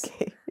always poppers.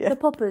 risky. Yeah. The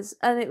poppers,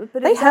 and it They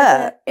was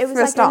hurt it was for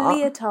a like start. a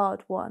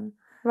leotard one.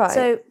 Right.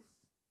 So,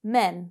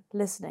 men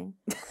listening,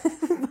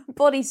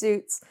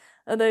 bodysuits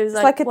are those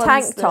It's like a ones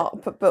tank that-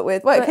 top, but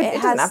with it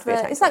doesn't has have to be a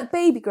tank it's top. like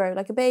baby grow,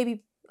 like a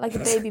baby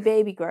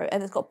grow,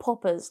 and it's got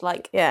poppers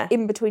like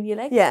in between your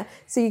legs. Yeah,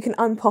 so you can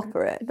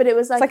unpopper it. But it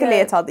was It's like a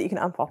leotard that you can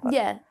unpopper.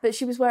 Yeah, but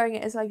she was wearing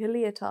it as like a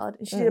leotard,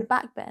 and she did a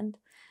back bend,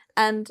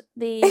 and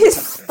the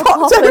It's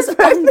poppers popped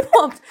open.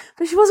 unpopped,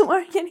 but she wasn't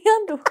wearing any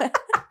underwear.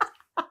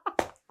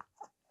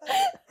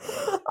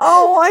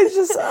 Oh, I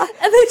just...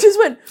 And they just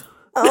went.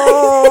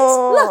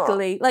 Oh.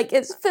 Luckily, like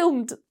it's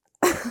filmed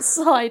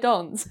side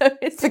on, so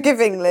it's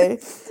Forgivingly.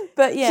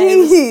 But yeah,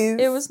 Jeez.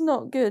 it was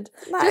not good.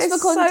 That just is for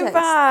context, so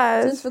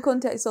bad. Just for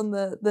context on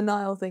the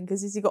Niall thing,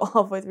 because he got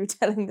halfway through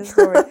telling the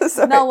story.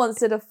 Sorry. Niall once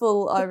did a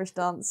full Irish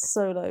dance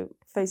solo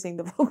facing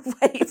the wrong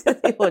way to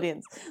the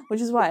audience,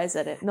 which is why I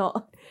said it.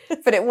 Not,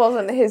 But it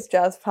wasn't his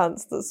jazz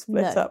pants that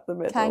split No, up the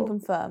middle. can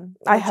confirm.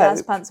 I The jazz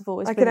hope. pants have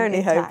always I been can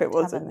only hope intact, it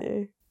wasn't haven't they?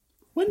 you.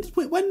 When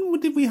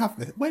did we have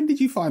this? When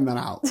did you find that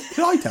out? Did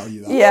I tell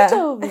you that? Yeah. You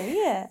told me,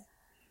 yeah.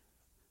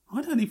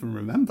 I don't even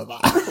remember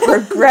that.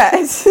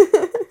 Regret.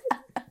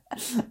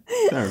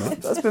 Fair enough.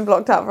 That's been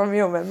blocked out from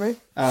your memory.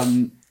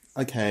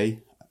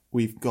 Okay,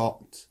 we've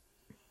got...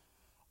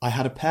 I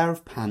had a pair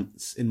of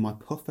pants in my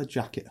puffer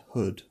jacket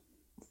hood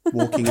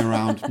walking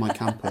around my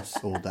campus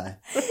all day.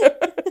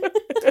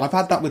 I've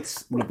had that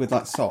with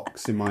like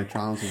socks in my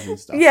trousers and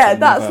stuff. Yeah, I've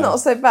that's never- not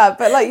so bad.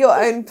 But like your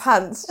own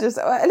pants, just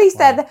at least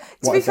Well, to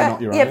what be if they're fair,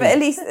 not your yeah, own? but at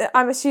least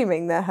I'm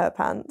assuming they're her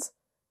pants.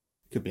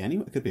 Could be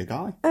anyone. It could be a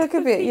guy. Oh, it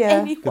could be, yeah.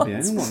 Could be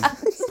anyone.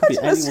 Could be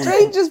Imagine a anyone.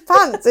 stranger's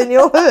pants in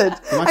your hood,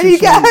 and Imagine you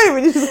get someone- home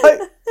and you're just like,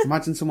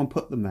 Imagine someone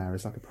put them there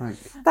as like a prank.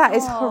 that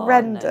is Oh, no,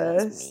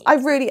 horrendous.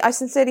 that's mean. I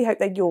sincerely hope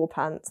they're your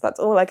pants. That's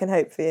all I can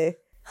hope for you.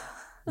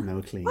 And they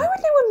were clean. Why would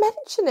anyone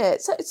mention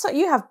it? So it's like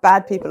you have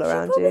bad people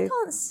around You probably you.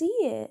 can't see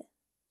it.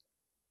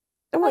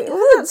 Oh, Like,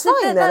 well, that's so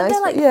fine they're, then.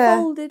 They're like yeah,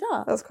 folded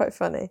up. that's quite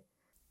funny.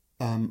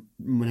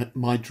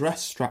 My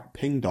dress strap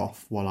pinged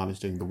off while I was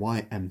doing the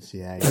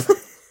YMCA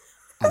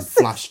and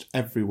flashed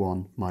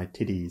everyone my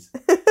titties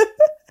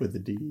with the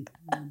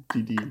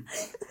DD.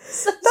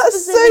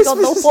 That's Specific so on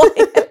the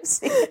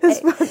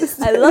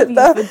YMCA. I love you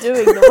for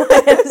doing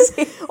the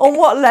YMCA. On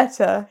what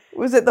letter?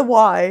 Was it the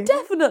Y?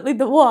 Definitely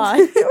the Y.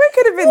 It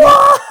could have been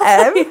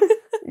the M.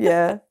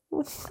 Yeah.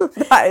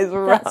 That is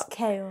rough. That's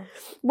chaos.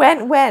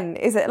 When?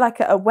 Is it like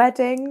a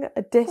wedding?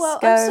 A disco? Well,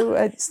 I'm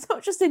sorry, it's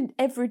not just in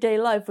everyday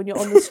life when you're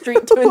on the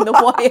street doing the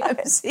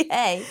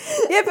YMCA.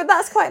 Yeah, but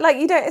that's quite like,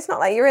 it's not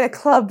like you're in a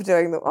club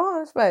doing the,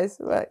 I suppose,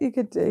 but you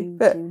could do. You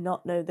But do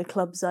not know the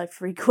clubs I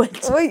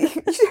frequent. well, you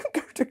don't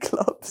go to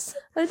clubs.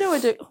 I know I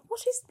do. What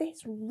is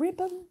this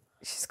ribbon?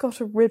 She's got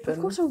a ribbon.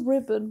 I've got a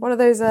ribbon. One of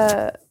those,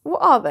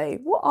 what are they?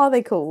 What are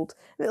they called?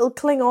 Little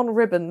cling-on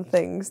ribbon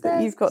things that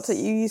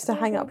you used to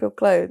hang up your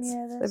clothes.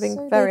 Yeah, They've been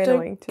so very they don't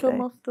annoying today.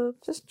 come off the...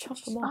 Just chop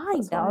them off. I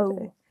that's what know.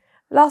 do.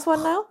 Last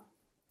one now?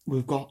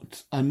 We've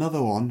got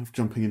another one of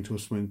jumping into a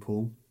swimming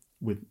pool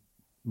with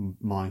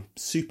my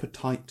super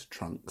tight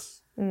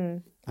trunks.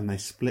 And they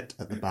split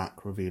at the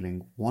back,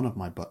 revealing one of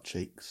my butt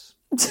cheeks.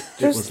 It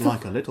was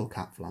like a little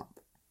cat flap.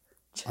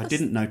 I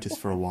didn't notice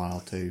for a while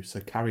too, so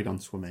carried on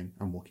swimming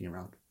and walking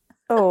around.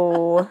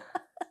 Oh.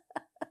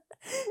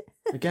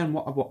 Again,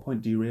 at what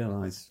point do you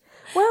realise?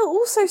 Well,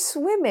 also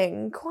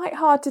swimming, quite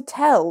hard to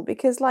tell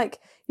because, like,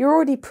 you're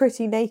already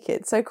pretty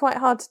naked, so quite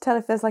hard to tell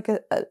if there's, like,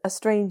 a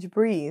strange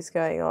breeze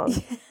going on.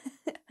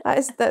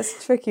 That's a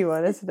tricky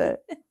one, isn't it?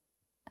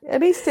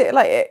 At least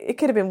it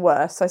could have been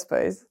worse, I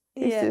suppose.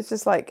 Yeah. It's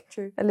just, like,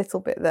 True. a little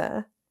bit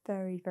there.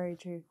 Very, very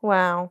true.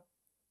 Wow.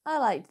 I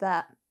liked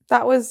that.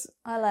 That was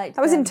That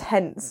was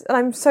intense, and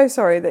I'm so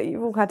sorry that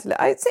you've all had to...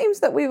 It seems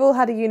that we've all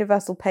had a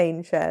universal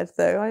pain shared,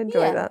 though. I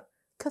enjoy that.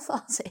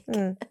 Cathartic.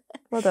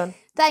 Well done.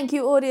 Thank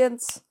you,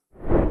 audience.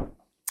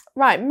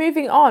 Right,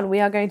 moving on, we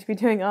are going to be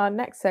doing our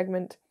next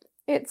segment.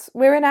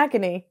 We're in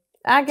agony.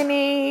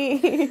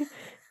 Agony!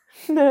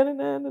 No, no,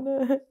 no, no,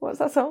 no. What's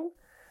that song?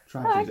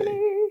 Tragedy.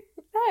 Agony.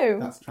 No.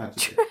 That's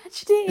tragedy.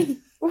 Tragedy.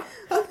 No,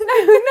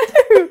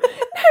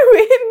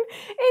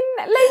 in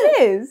Les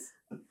Mis.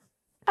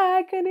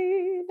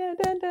 Agony. Da,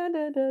 da, da,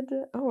 da, da,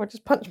 da. Oh, I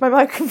just punched my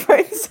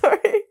microphone,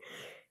 sorry.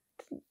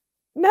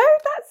 No,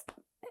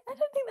 I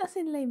don't think that's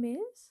in Les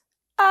Mis.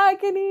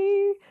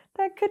 agony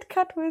that could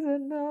cut with a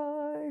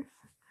knife.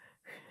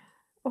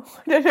 Oh,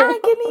 I don't know.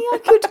 Agony I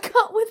could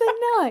cut with a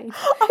knife.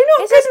 I'm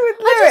not good with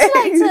lyrics.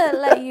 I just like to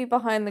let you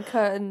behind the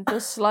curtain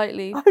just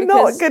slightly. I'm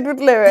not good with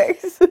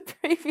lyrics.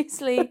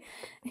 Previously,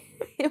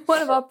 in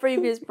one of our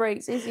previous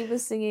breaks, Izzy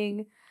was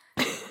singing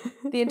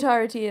the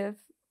entirety of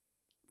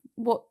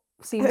what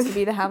seems to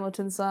be the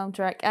Hamilton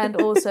soundtrack, and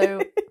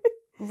also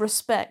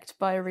Respect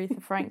by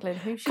Aretha Franklin,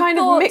 who she Kind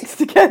thought, of mixed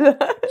together.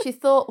 she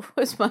thought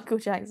was Michael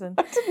Jackson,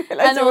 realise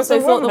and it was also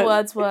a thought the woman.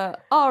 words were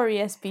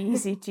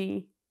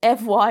RESPECT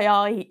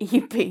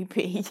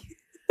FYIEPP.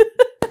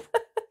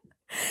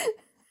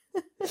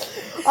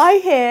 I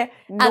hear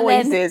then-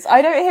 noises.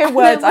 I don't hear and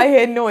words, then- I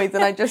hear noise,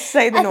 and I just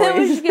say the And then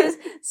when noise. she goes,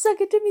 suck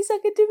it to me,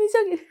 suck it to me,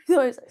 suck it. So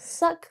I was like,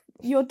 suck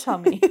your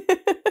tummy.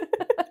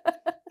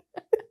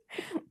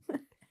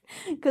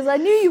 Because I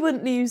knew you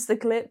wouldn't use the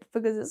clip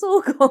because it's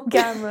all on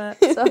camera.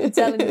 So I'm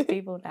telling the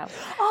people now.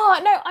 Oh,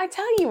 no, I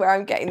tell you where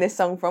I'm getting this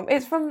song from.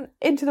 It's from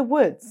Into the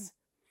Woods.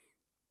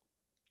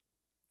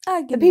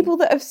 The people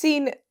that have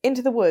seen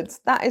Into the Woods,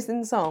 that is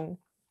in the song.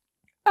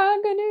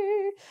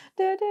 Agony.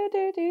 Do, do,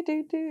 do, do,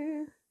 do,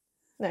 do.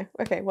 No,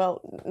 okay,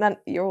 well,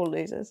 you're all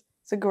losers.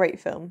 It's a great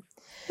film.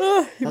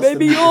 You That's made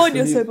me yawn,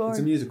 you're so It's a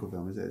boring. musical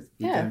film, is it? With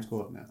Yeah. James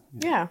Corden now.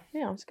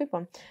 Yeah, it's a good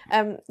one.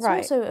 It's Right.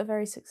 also a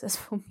very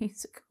successful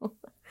musical.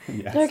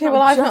 Yes. Okay, not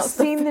well, I've not just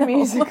the seen the film.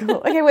 musical.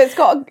 Okay, well, it's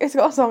got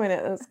a song in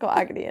it that's got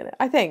agony in it.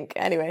 I think.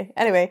 Anyway,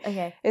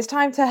 Okay. it's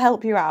time to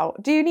help you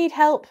out. Do you need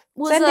help?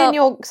 What's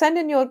Send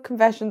in your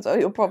confessions or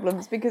your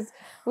problems because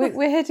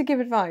we're here to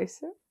give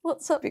advice.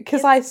 What's up?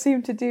 Because I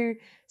seem to do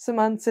some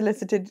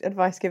unsolicited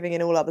advice giving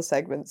in all other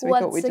segments. So we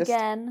thought Once we'd just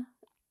again,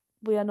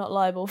 we are not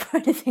liable for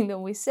anything that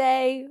we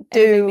say, Do.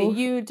 anything that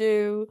you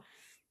do.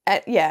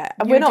 yeah,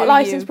 and You we're not do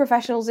licensed you.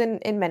 professionals in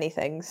many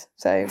things.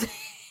 So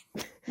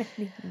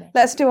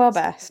let's do our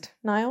best.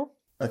 Niall?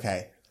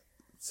 Okay,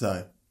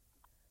 so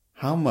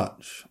how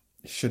much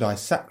should I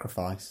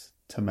sacrifice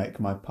to make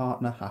my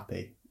partner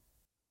happy?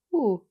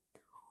 Ooh,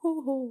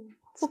 Ooh.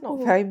 it's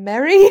not very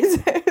merry,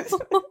 is it?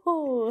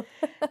 Ooh.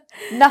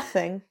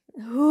 Nothing.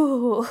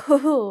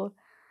 Ooh.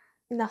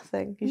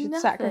 Nothing. You should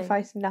Nothing.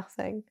 sacrifice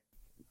nothing.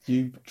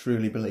 You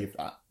truly believe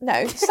that?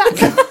 No,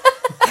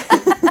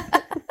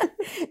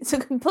 It's a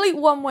complete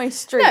one-way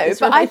street. no, this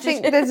but I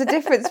think relationship. there's a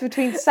difference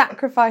between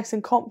sacrifice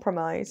and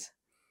compromise.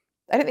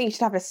 I don't think you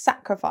should have to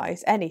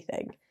sacrifice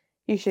anything.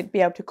 You should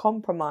be able to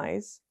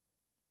compromise.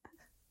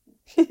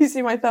 You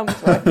see my thumbs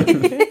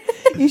working?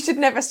 You should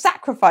never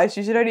sacrifice,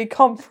 you should only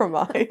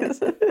compromise.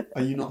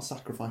 Are you not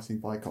sacrificing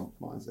by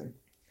compromising?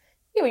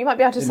 Yeah, well, you might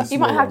be able In to. a You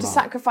might small have to amount.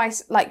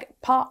 sacrifice like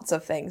parts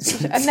of things.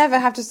 You should never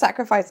have to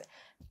sacrifice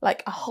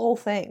like a whole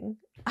thing.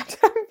 I'm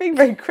being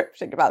very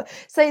cryptic about it.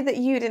 Say that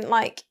you didn't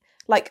like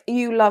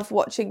you love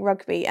watching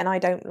rugby and I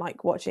don't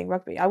like watching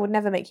rugby. I would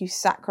never make you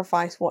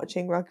sacrifice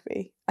watching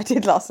rugby. I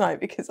did last night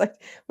because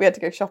we had to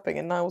go shopping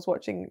and I was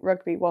watching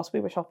rugby whilst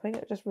we were shopping.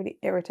 It just really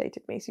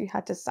irritated me. So you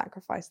had to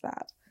sacrifice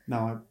that.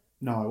 No,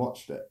 I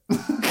watched it.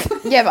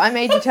 Yeah, but I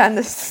made you turn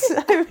this.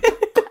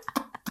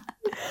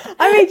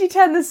 I made you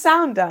turn the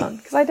sound down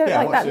because I don't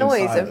Yeah, I like that watched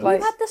it in noise of silence. like.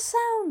 You had the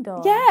sound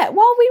on. Yeah,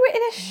 while we were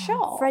in a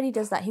shop. Freddie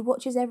does that. He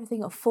watches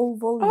everything at full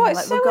volume, Oh, it's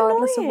like so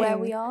regardless of where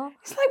annoying. we are.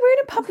 It's like we're in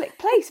a public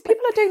place.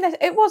 People are doing this.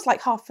 It was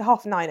like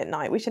half 9 at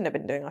night. We shouldn't have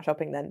been doing our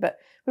shopping then, but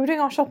we were doing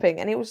our shopping,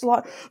 and it was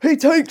like he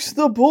takes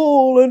the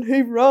ball and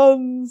he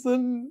runs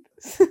and.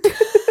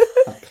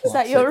 Is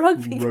that your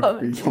Classic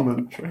rugby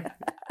commentary?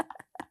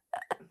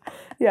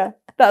 Yeah,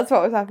 that's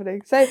what was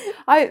happening. So,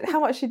 how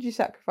much should you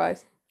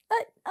sacrifice?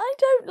 I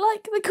don't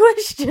like the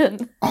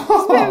question.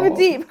 It's a bit of a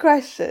deep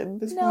question.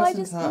 This No, I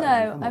person's just hurting,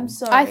 no. come I'm on.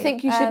 sorry. I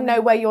think you should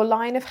know where your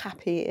line of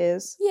happy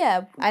is.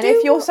 Yeah, And do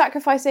if you're what-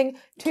 sacrificing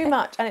too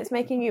much and it's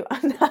making you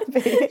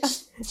unhappy,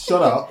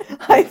 Shut up.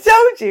 I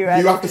told you,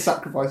 Ellie. You have to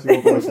sacrifice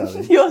your voice,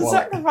 Ellie. You're while-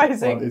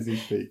 sacrificing. while Izzy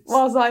speaks.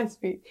 whilst I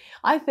speak.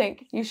 I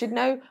think you should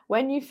know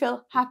when you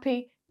feel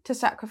happy to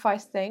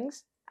sacrifice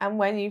things and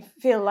when you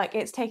feel like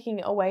it's taking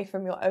it away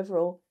from your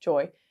overall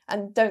joy.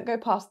 And don't go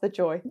past the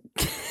joy.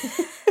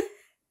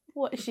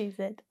 What she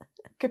said.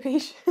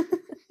 Capiche?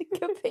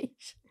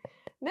 Capiche.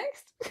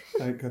 Next.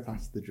 Don't go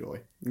past the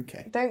joy.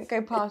 Okay. Don't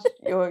go past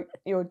your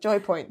joy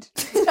point.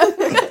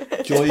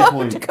 Joy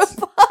point. Go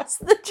past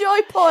the joy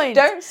point.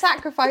 Don't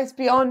sacrifice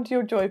beyond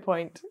your joy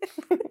point.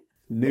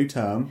 New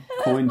term.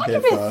 Coined here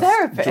Be a first.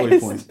 Joy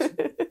therapist.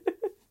 point.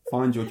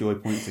 Find your joy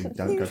points and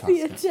don't go You'd past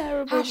be a it.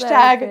 terrible Hashtag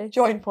therapist.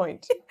 join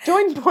point.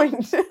 Join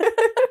point.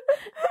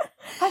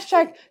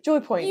 Hashtag joy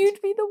point.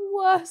 You'd be the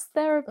worst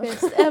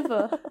therapist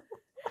ever.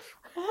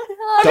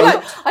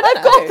 Don't-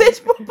 I've got this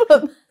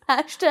problem.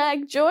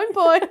 Hashtag join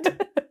point.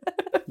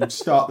 You'd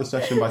start the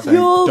session by saying,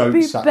 You'll don't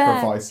be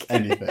sacrifice back.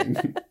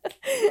 anything.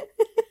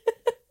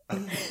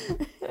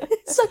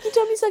 Sucky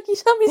tummy,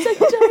 sucky tummy,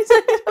 sucky tummy,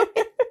 sucky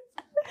tummy.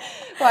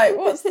 Right,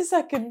 what's the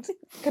second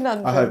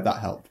conundrum? I hope that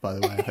helped, by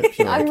the way. I hope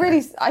you're I'm okay.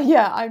 really,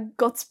 I'm.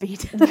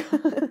 Godspeed.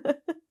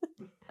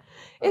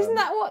 Isn't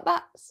that what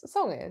that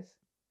song is?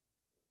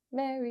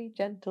 Merry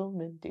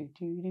gentlemen, do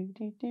do do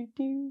do do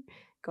do.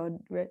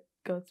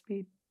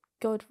 Godspeed.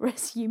 God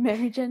rest you,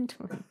 merry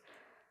gentlemen.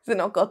 Is it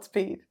not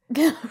Godspeed?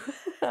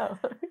 Oh.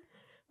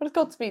 What does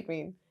Godspeed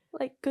mean?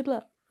 Like, good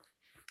luck.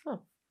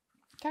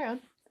 Carry on.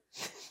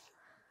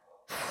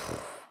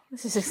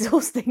 This is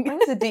exhausting. That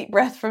was a deep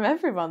breath from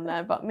everyone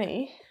there, but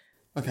me.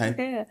 Okay.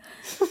 Yeah.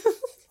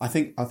 I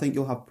think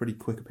you'll have pretty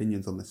quick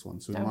opinions on this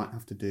one, so we Oh. might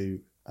have to do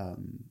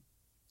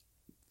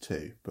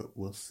two, but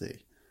we'll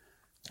see.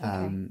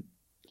 Okay.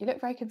 You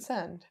look very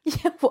concerned.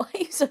 Yeah, why are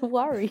you so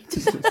worried?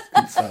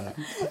 Concern.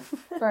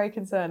 Very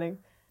concerning.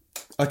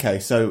 Okay,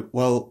 so,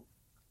 well,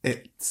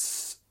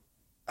 it's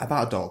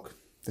about a dog,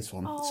 this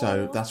one.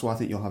 So Aw. that's why I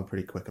think you'll have a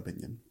pretty quick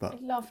opinion. I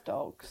But love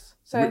dogs.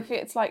 So if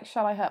it's like,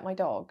 shall I hurt my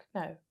dog?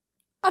 No.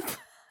 I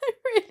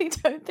really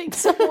don't think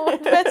someone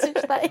would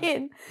message that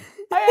in.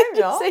 I am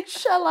Just not. say,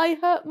 shall I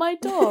hurt my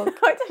dog?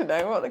 I don't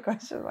know what the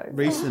question was.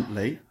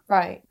 recently,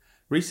 Right.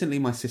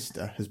 my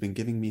sister has been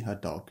giving me her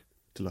dog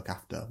to look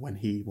after when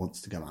he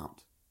wants to go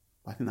out.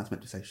 I think that's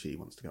meant to say she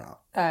wants to go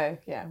out. Oh,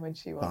 yeah, when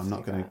she wants But I'm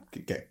not to going go out. to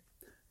get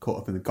caught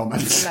up in the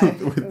comments No,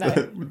 with,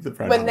 no. with the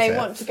pronouns When they here.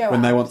 want to go When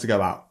out. they want to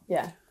go out.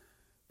 Yeah.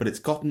 But it's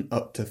gotten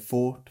up to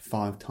 4 to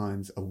 5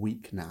 times a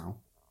week now.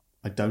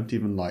 I don't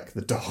even like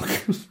the dog.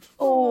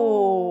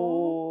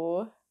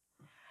 Oh,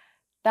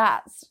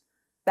 that's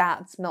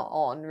not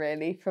on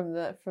really from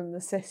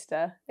the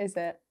sister, is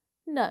it?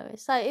 No,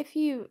 it's like if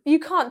you... You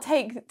can't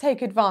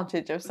take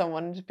advantage of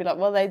someone and just be like,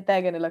 well, they're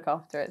going to look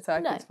after it, so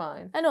No. it's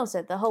fine. And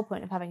also, the whole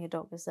point of having a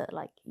dog is that,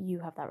 like, you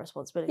have that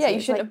responsibility. Yeah, you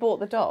It's shouldn't like, have bought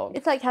the dog.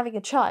 It's like having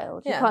a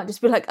child. You Yeah. can't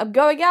just be like, I'm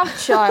going out,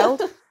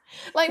 child.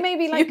 Like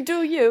maybe You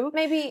do you.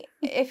 maybe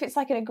if it's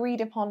like an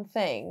agreed upon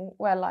thing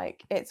where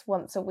like it's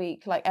once a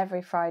week, like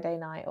every Friday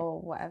night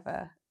or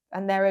whatever,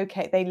 and they're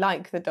okay, they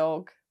like the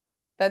dog,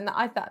 then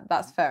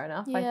that's fair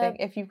enough. I Yeah. think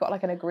if you've got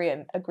like an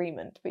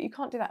agreement, but you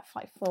can't do that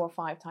for like 4 or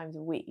 5 times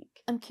a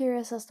week. I'm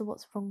curious as to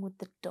what's wrong with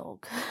the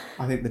dog.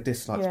 I think the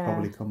dislikes Yeah.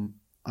 probably come...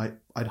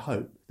 I'd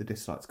hope the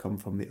dislikes come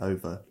from the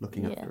over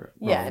looking Yeah. after it.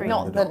 Yeah, rather than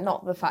not the the dog.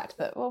 not the fact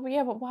that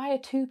but why are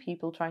 2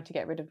 people trying to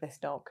get rid of this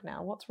dog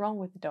now? What's wrong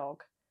with the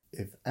dog?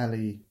 If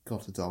Ellie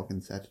got a dog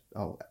and said,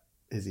 "Oh,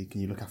 Izzy,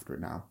 can you look after it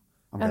now?"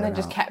 I'm And going then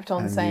just out," kept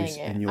on and saying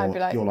and it, you're, I'd be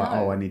like, you're like,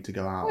 no. "Oh, I need to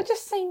go out." Well,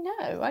 just say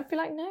no. I'd be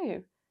like,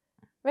 no.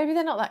 Maybe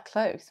they're not that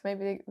close.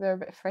 Maybe they're a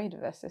bit afraid of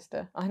their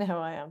sister. I know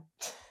I am.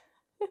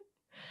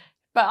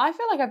 But I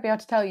feel like I'd be able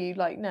to tell you,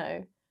 like, no,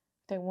 I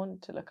don't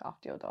want to look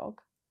after your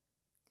dog.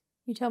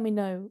 You tell me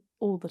no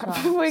all the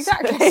time. Well,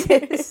 exactly. So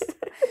it's just-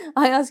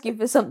 I ask you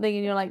for something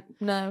and you're like,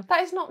 no.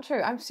 That is not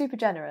true. I'm super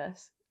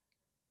generous.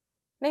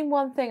 Name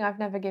one thing I've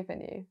never given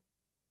you.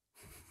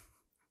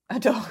 A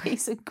dog.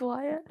 Peace and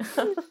quiet.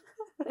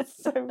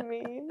 That's so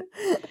mean.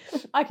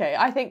 Okay,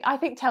 I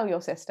think tell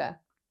your sister.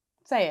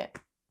 Say it.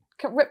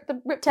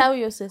 Rip Tell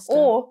your sister.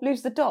 or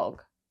lose the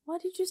dog. Why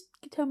did you just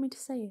tell me to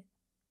say it?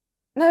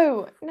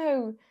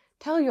 No.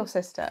 Tell your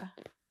sister.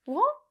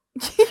 What?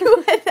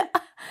 You went,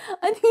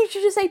 I think you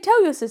should just say,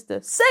 tell your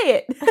sister. Say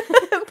it.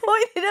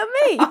 Pointed at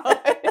me.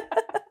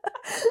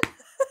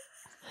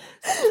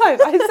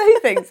 Sometimes I say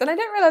things and I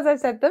don't realise I've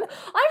said them.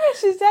 I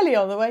messaged Ellie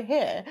on the way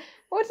here.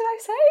 What did I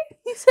say?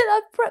 You said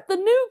I prepped the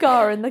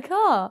nougat in the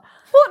car.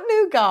 What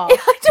nougat?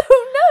 I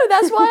don't know.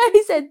 That's why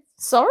I said,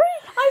 sorry?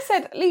 I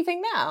said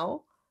leaving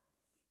now.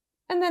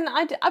 And then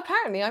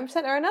apparently I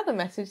sent her another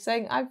message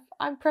saying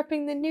I'm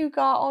prepping the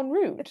nougat en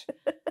route.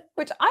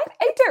 Which I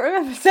don't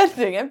remember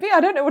sending, and B, I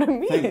don't know what it I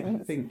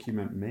means. think you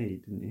meant me,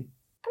 didn't you?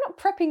 I'm not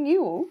prepping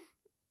Yule.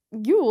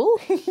 Yule?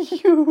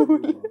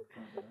 Yule.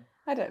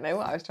 I don't know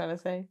what I was trying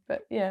to say,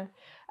 but yeah.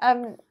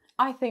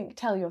 I think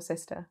tell your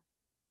sister.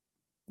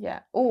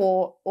 Yeah,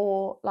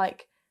 or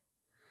like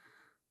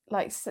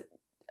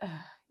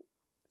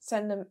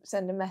send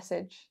a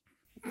message.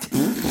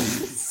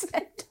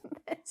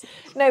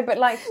 No, but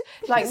like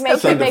make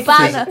Send it a,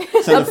 banner.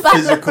 send a A banner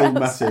physical outside.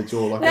 message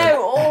or like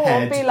no, a or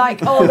head. be like,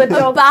 oh, the A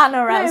dog.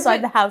 banner No,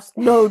 outside but- the house.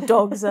 No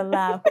dogs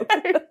allowed.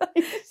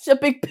 It's a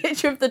big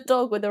picture of the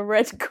dog with a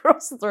red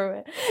cross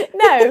through it.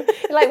 No,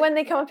 like when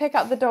they come and pick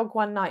up the dog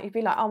one night, you'd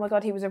be like, oh my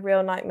God, he was a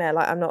real nightmare.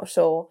 Like, I'm not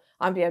sure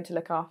I'd be able to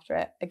look after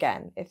it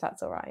again, if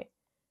that's all right.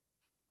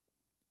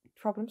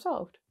 Problem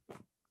solved.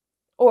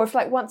 Or if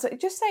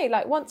just say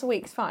like once a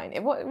week's fine.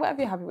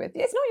 Whatever you're happy with.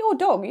 It's not your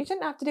dog. You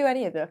shouldn't have to do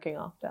any of the looking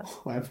after.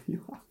 Whatever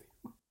you are.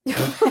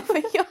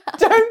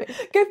 Don't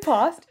go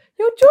past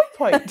your joy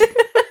point.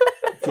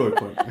 Joy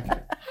point. Okay.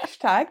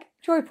 Hashtag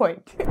joy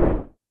point.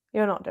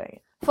 You're not doing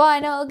it.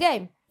 Final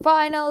game.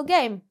 Final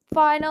game.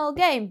 Final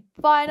game.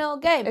 Final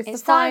game.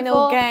 It's the time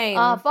final for game.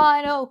 Our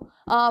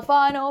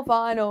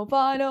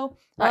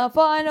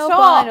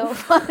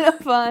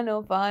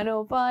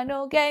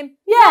final game.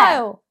 Yeah.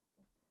 Kyle.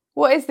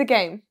 What is the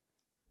game?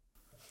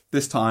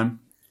 This time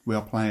we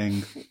are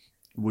playing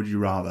Would You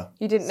Rather.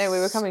 You didn't know we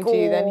were coming to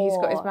you then. He's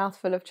got his mouth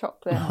full of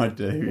chocolate. I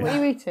do. What are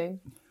you eating?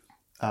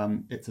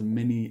 It's a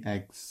mini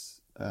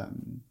eggs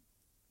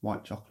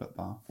white chocolate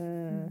bar.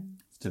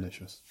 It's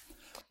delicious.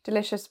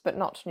 Delicious but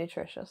not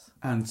nutritious.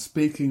 And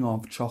speaking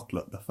of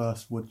chocolate, the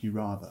first Would You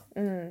Rather.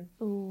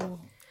 Ooh.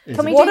 is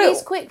Can we a- do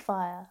these quick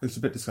fire? It's a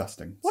bit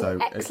disgusting. What so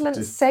an excellent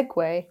just,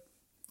 segue.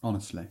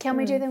 honestly. Can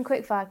we do them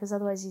quick fire? Because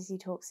otherwise Izzy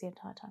talks the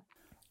entire time.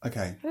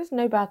 Okay. There's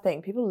no bad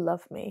thing. People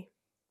love me.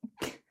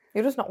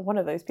 You're just not one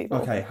of those people.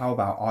 Okay, how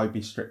about I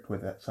be strict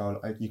with it?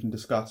 So you can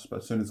discuss, but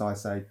as soon as I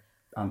say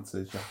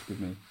answers, you have to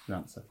give me your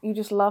answer. You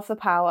just love the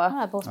power. All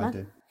right, boss I man.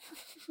 do.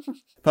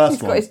 First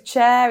He's got one. his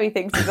chair. He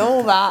thinks he's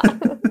all that.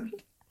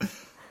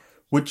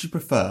 Would you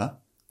prefer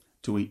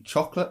to eat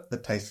chocolate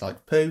that tastes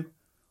like poo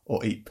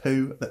or eat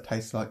poo that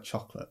tastes like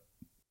chocolate?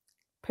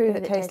 Poo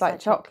that tastes like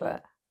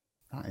chocolate.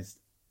 That is...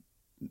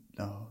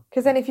 No.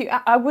 Because then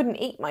I wouldn't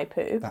eat my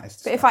poo. That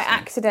is But if I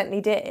disgusting.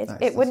 accidentally did,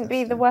 That is it wouldn't be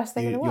the disgusting. worst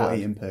thing in the world. You're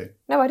eating poo.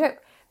 No, I don't.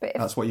 But if,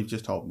 That's what you've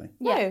just told me.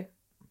 no.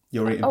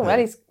 You're eating Oh,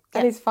 poo.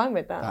 Eddie's fine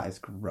with that. That is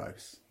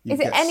gross. Is You it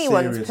get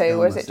anyone's serious poo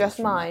or is it illnesses just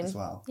from that mine? As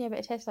well. Yeah, but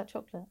it tastes like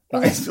chocolate.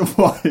 That is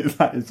why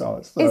that is so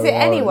Is it horrid.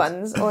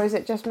 anyone's or is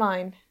it just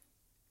mine?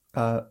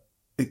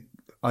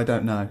 I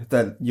don't know.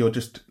 Then you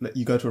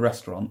go to a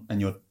restaurant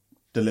and you're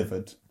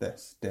delivered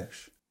this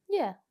dish.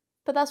 Yeah,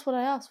 but that's what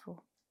I asked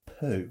for.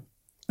 Poo.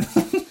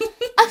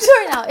 I'm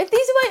sorry now, if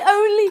these are my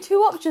only two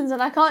options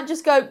and I can't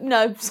just go,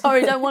 no,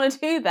 sorry, don't want to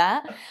do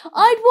that,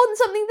 I'd want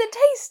something that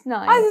tastes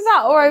nice. Either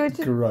that or I would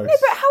just... Gross. Yeah,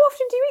 but how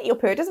often do you eat your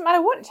poo? It doesn't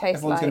matter what it tastes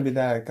Everyone's like. going to be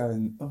there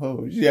going,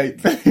 oh, she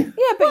ate poo. Yeah,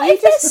 but But you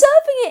if they're just...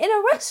 serving it in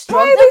a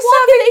restaurant, Why then are they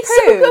why are they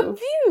serving so poo?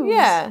 confused?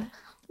 Yeah.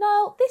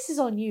 No, this is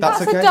on you. That's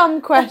That's okay. a dumb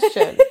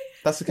question.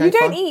 That's okay. You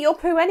don't fine. eat your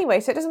poo anyway,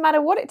 so it doesn't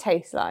matter what it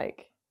tastes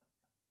like.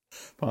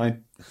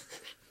 Fine.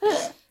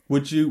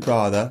 Would you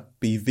rather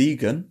be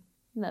vegan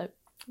No.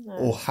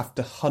 or have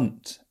to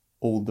hunt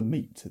all the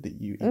meat that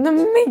you eat? The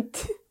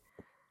meat.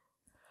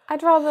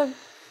 I'd rather...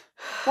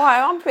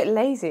 Why? I'm a bit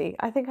lazy.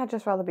 I think I'd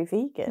just rather be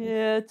vegan.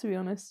 Yeah, to be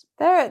honest.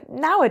 There are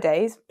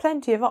nowadays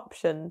plenty of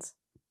options.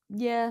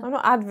 Yeah. I'm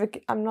not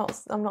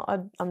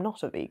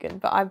a vegan,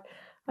 but I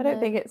don't No.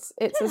 think it's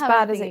Don't as have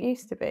bad as anything- it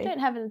used to be. I don't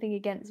have anything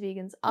against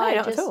vegans. No, I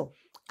not just, at all.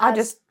 I as-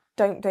 just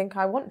don't think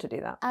I want to do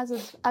that.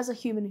 As a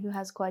human who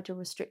has quite a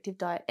restrictive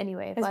diet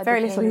anyway, if There's I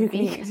very became little a you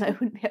can vegan, eat. I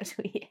wouldn't be able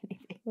to eat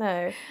anything.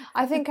 No,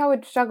 I think I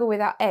would struggle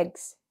without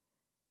eggs.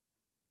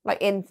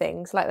 Like in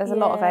things, like there's a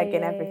lot of egg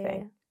in Yeah,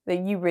 everything.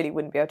 That you really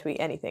wouldn't be able to eat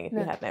anything if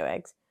No. you had no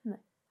eggs. No.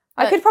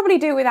 I But- could probably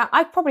do without.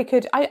 I probably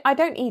could. I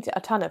don't eat a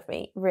ton of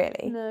meat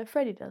really, No,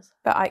 Freddie does.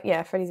 but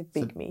Freddie's a So,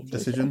 big meat eater.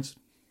 decisions?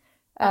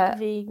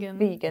 Vegan.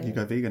 Vegan. You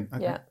go vegan.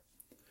 Okay. Yeah.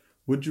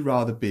 Would you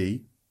rather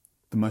be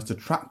the most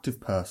attractive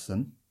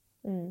person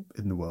Mm.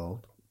 in the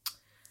world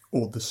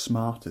or the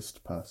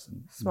smartest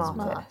person? in the world?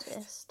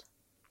 Smartest.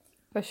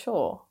 For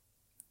sure.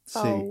 See,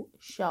 Oh,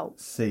 show.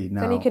 see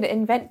now. Then you could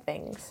invent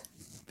things.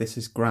 This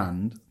is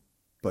grand,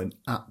 but in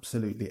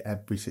absolutely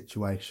every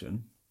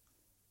situation,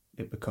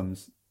 it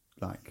becomes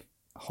like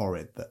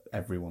horrid that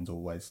everyone's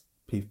always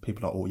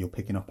people are all you're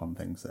picking up on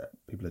things that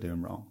people are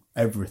doing wrong.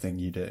 Everything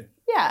you do,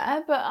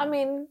 Yeah, but I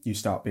mean, you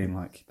start being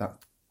like that.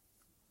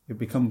 You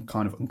become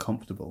kind of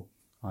uncomfortable.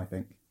 I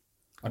think.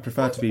 I'd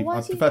prefer to be. why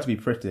I'd do you- prefer to be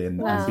pretty and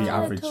Why be do you try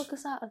to average. talk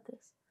us out of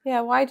this?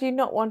 yeah. Why do you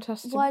not want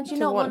us to? Why do you to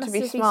not want us to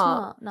be to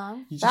smart? No.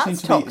 You just That's seem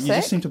to be. You toxic.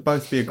 just seem to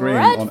both be agreeing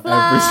Red on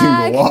flag. every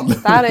single one.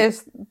 That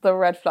is the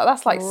red flag.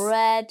 That's like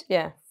Red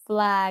yeah.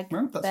 flag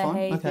No, that's fine.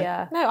 Okay.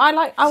 behaviour. No,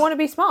 I want to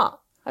be smart.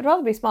 I'd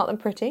rather be smart than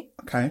pretty.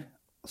 Okay.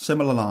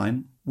 Similar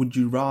line. Would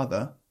you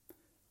rather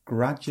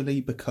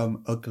gradually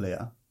become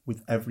uglier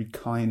with every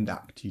kind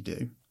act you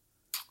do,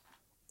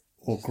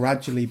 or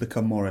gradually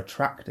become more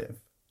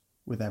attractive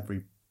with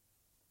every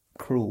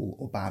cruel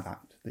or bad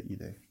act that you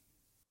do?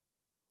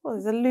 Well,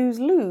 it's a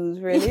lose-lose,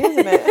 really,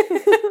 isn't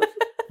it?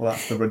 Well,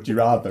 that's the would you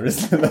rather,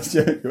 isn't it? That's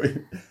your...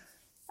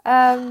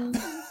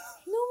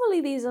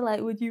 Normally these are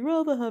like, would you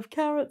rather have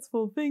carrots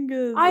for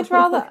fingers? I'd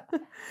rather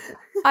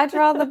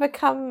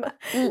become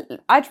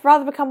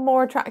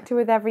more attractive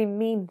with every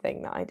mean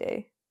thing that I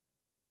do.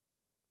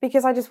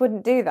 Because I just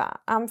wouldn't do that.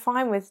 I'm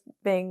fine with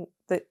being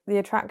the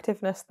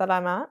attractiveness that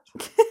I'm at.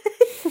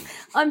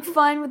 I'm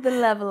fine with the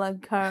level I'm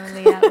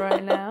currently at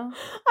right now.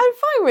 I'm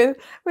fine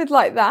with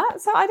like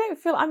that. So I don't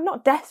feel I'm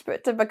not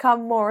desperate to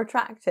become more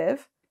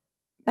attractive.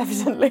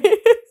 Evidently.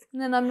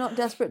 And then I'm not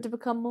desperate to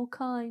become more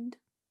kind.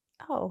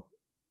 Oh.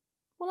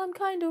 Well, I'm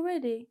kind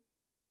already.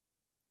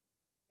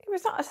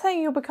 It's not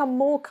saying you'll become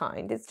more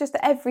kind. It's just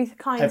that every So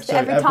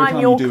time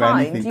you're do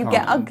kind, anything you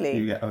get kind, ugly.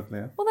 You get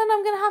uglier. Well, then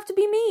I'm going to have to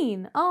be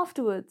mean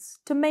afterwards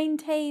to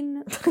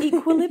maintain Your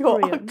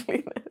equilibrium.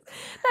 ugliness.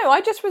 No,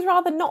 I just would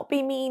rather not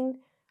be mean.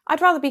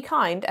 I'd rather be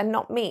kind and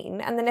not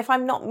mean. And then if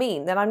I'm not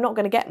mean, then I'm not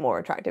going to get more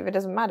attractive. It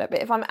doesn't matter.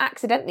 But if I'm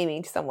accidentally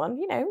mean to someone,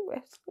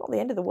 it's not the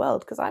end of the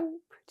world because I'm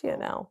prettier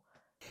now.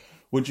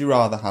 Would you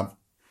rather have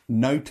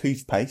no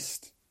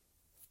toothpaste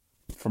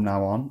from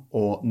now on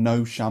or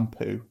no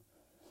shampoo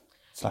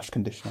 /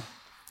 conditioner?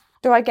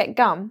 Do I get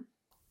gum?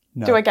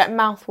 No. Do I get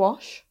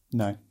mouthwash?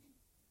 No.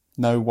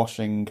 No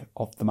washing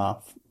of the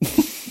mouth.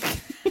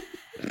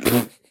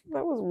 That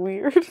was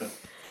weird.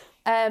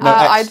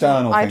 No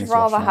external I'd things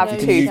rather washing.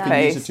 have You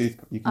toothpaste.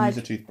 You can use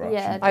a toothbrush.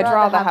 Yeah, I'd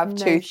rather have no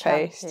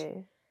toothpaste.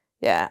 shampoo.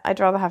 Yeah, I'd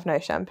rather have no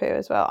shampoo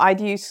as well.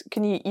 You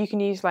can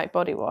use like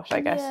body wash, I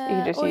guess. Yeah, You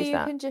can just or use you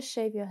that. can just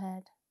shave your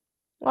head.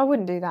 I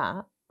wouldn't do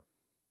that.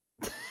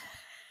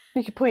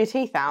 You could pull your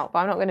teeth out, but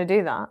I'm not going to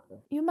do that.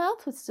 Your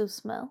mouth would still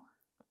smell.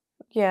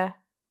 Yeah.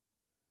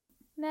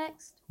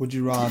 Next. Would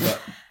you rather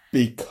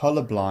be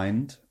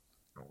colourblind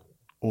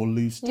or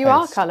lose taste? You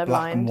are Black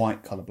colourblind. and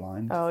white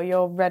colourblind. Oh,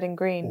 you're red and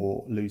green.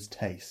 Or lose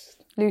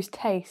taste. Lose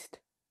taste.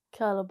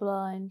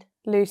 Colourblind.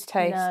 Lose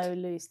taste. No,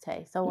 lose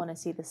taste. I want to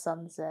see the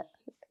sunset.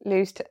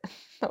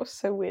 That was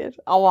so weird.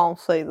 I want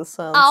to see the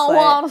sunset. I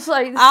want to see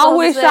the sunset. I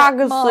wish I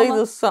could see Mama.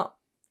 the sun.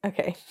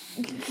 Okay.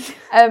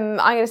 I'm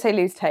going to say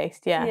lose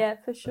taste, yeah. Yeah,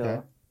 for sure.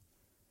 Okay.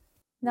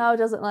 Now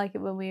doesn't like it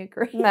when we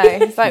agree. No,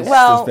 it's like,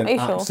 well, There's are you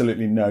been sure?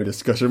 absolutely no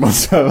discussion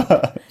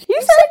whatsoever. You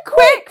said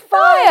quick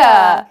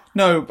fire!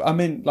 No, I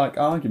mean, like,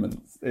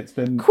 arguments. It's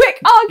been...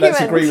 Quick argument!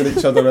 Let's agree with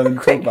each other and then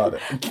talk about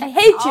it. I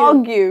hate you.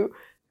 Argue.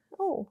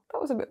 Oh,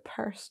 that was a bit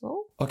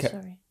personal. Okay,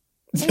 Sorry.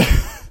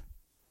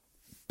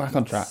 back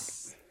on track.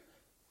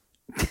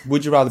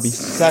 Would you rather be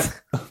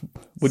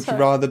Would you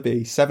rather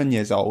be 7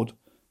 years old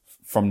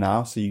from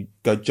now, so you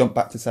jump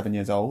back to 7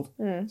 years old,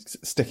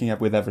 sticking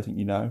with everything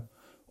you know,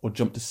 or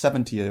jump to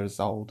 70 years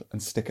old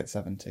and stick at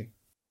 70?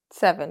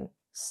 7.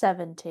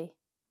 70.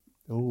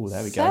 Oh,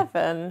 there we go.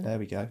 7? There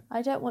we go.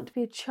 I don't want to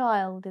be a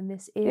child in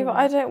this era. Yeah, but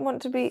I don't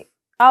want to be...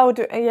 Oh,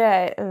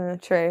 yeah,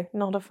 true.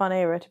 Not a fun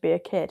era to be a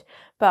kid.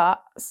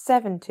 But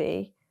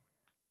 70,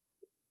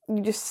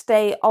 you just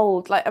stay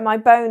old. Like, are my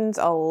bones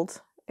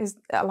old?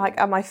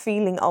 Am I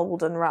feeling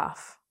old and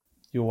rough?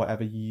 You're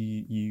whatever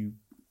you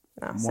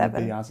No, want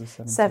 7. to be as a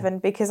 70. 7,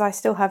 because I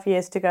still have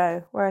years to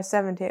go. Whereas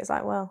 70, it's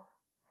like, well,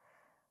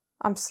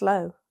 I'm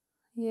slow.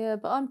 Yeah,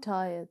 but I'm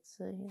tired,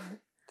 so yeah.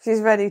 She's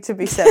ready to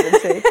be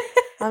 70.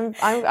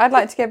 I'd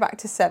like to go back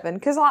to 7,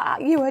 because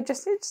you were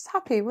just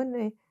happy, wouldn't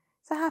you?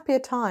 It's a happier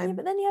time. Yeah,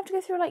 but then you have to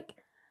go through like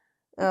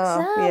Oh,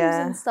 exams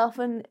yeah. and stuff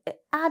and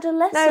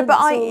adolescence. No, but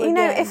all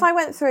again. if I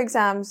went through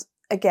exams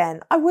again,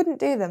 I wouldn't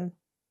do them.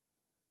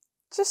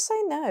 Just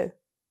say no.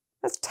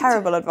 That's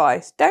terrible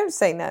advice. Don't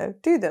say no.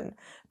 Do them.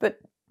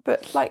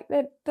 But like,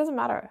 it doesn't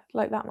matter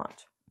like that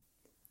much.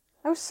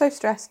 I was so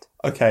stressed.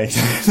 Okay,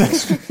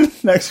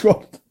 next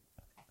one.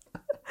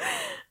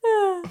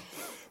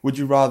 Would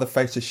you rather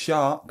face a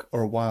shark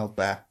or a wild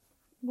bear?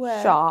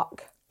 Where?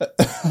 Shark.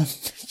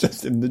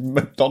 Just in the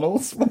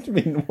McDonald's? What do you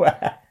mean,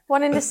 where?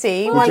 One in the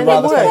sea, Well, one you in the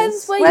rather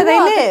woods. face- Where you they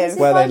are, live. because if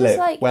Where I they was live.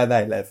 like- Where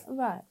they live.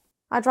 Right.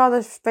 I'd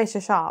rather face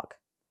a shark.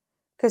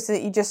 Because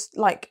you just,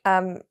 like,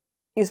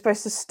 you're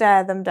supposed to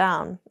stare them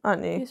down,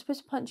 aren't you? You're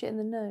supposed to punch it in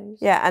the nose.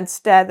 Yeah, and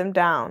stare them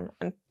down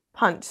and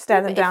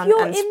stare them But down if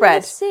you're and in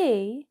spread. the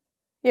sea,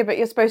 Yeah, but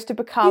you're supposed to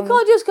become... you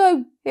can't just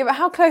go. Yeah, but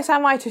how close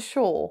am I to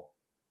shore?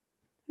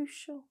 Who's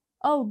sure?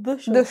 Oh, the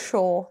shore. The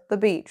shore, the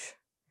beach.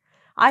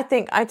 I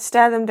think I'd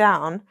stare them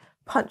down,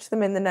 punch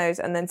them in the nose,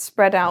 and then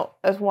spread out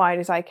as wide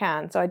as I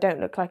can so I don't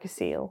look like a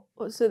seal.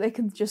 So they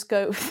can just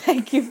go.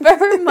 Thank you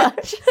very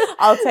much.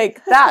 I'll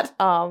take that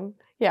arm.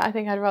 Yeah, I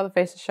think I'd rather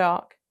face a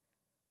shark.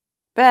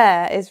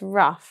 Bear is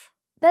rough.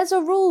 There's a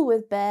rule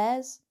with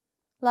bears,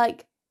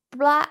 like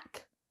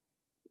black.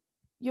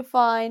 You're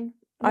fine.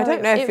 I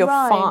don't know if it you're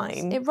rhymes.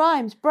 fine. It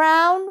rhymes.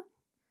 Brown.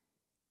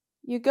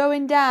 You're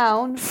going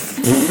down.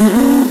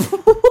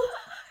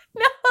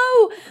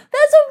 No,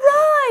 there's a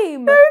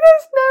rhyme. No,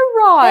 there's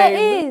no rhyme.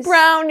 There is.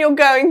 Brown, you're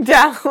going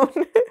down.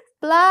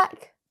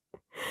 Black.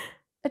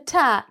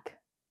 Attack.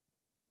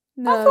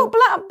 No. I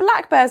thought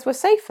black bears were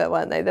safer,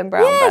 weren't they, than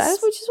brown yes, bears?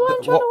 which is what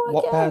I'm trying to work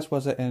What out. bears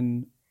was it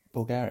in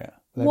Bulgaria?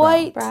 Were they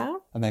White. Brown?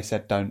 And they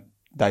said don't.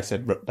 They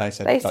said They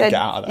like, said, get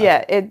out of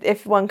there. yeah,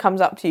 if one comes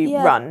up to you,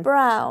 Yeah, run.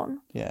 brown.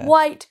 Yeah.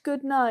 White,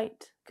 good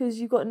night, because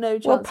you've got no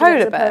chance Well, against polar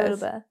a polar bears.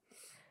 bear.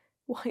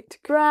 White.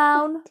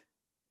 Brown,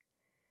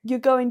 you're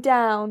going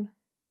down.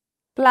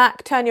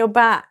 Black, turn your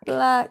back.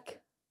 Black.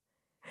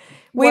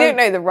 We Won't-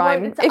 don't know the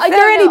rhyme. won't- If I there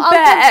are don't any know, I'll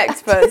bear come back to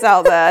experts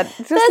out there,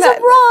 just There's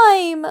let... a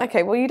rhyme.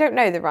 Okay, well, you don't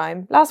know the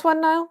rhyme. Last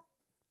one now?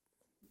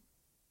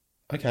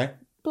 Okay.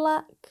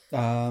 black.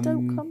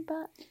 Don't come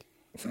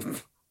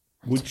back.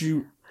 Would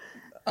you,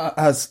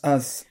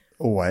 as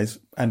always,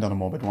 end on a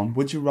morbid one,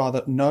 would you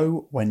rather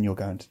know when you're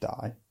going to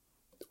die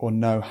or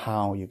know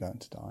how you're going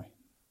to die?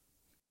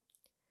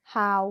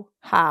 How?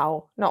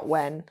 How, not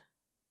when.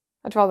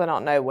 I'd rather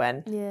not know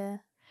when. Yeah.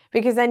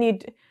 Because then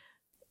I'd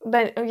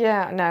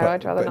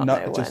rather not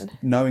know just when.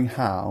 knowing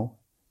how,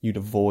 you'd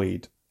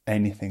avoid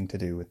anything to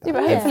do with that. Yeah,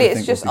 but hopefully it's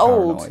Everything just would be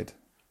old. paranoid.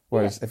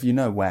 Whereas if you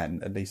know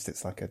when, at least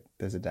it's like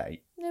there's a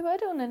date. No, but I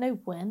don't want to know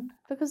when,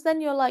 because then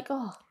you're like,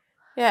 oh,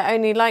 Yeah,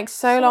 only like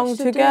so much long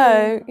to do.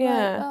 go. Like,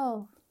 Yeah.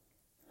 oh.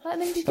 Like,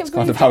 then you just That's get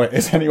kind really of how it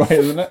is anyway,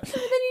 isn't it?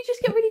 Then you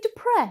just get really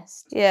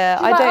depressed. Yeah,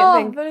 You're I like, don't oh,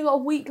 think. I've only got a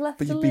week left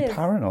But to you'd live. be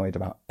paranoid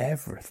about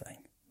everything.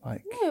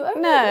 Like, No,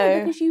 only No.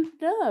 because you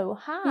know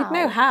how. You'd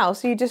know how,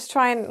 so you just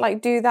try and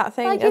like do that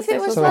thing. Like, as if it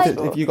little was so as like-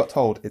 possible. if you got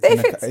told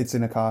it's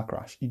in a car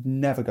crash, you'd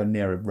never go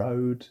near a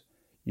road.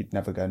 You'd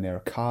never go near a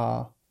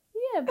car.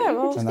 Yeah, but Yeah, you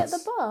well- could just And get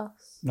the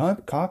bus. No,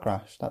 car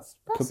crash. Could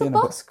That's be a in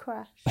bus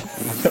crash.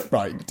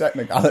 Right,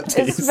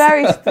 technicalities. It's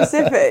very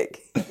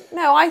specific.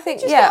 No, I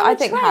think Just get on I a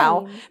think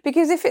how, train.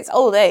 because if it's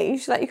old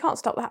age, like you can't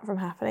stop that from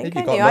happening, If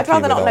you can got you? I'd lucky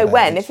rather with not know old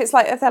when. age. If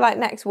they're like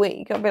next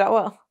week, I'd be like,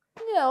 well,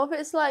 Yeah, or if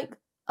it's like,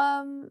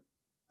 I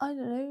don't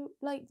know,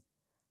 like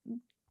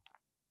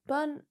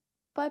burnt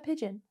by a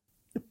pigeon.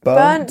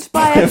 burnt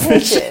by a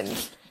pigeon.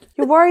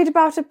 You're worried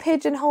about a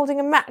pigeon holding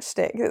a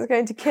matchstick that's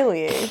going to kill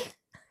you,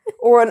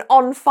 or an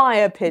on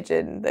fire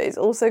pigeon that is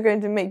also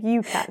going to make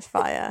you catch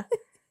fire.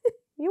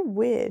 You're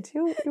weird.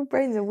 Your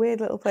brain's a weird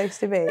little place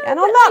to be. And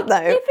on that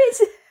though, If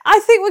it's I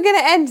think we're going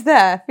to end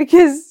there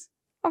because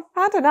I've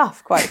had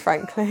enough, quite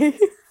frankly.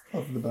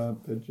 Of the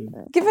burnt pigeon.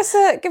 Give us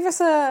a give us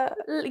a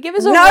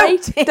no,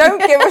 rating. don't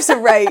give us a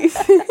rate.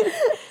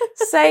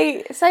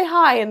 say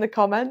hi in the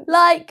comments.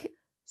 like,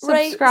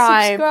 Subscribe.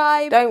 rate,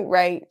 subscribe. Don't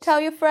rate. Tell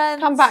your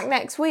friends. Come back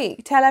next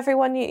week. Tell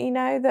everyone you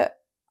know that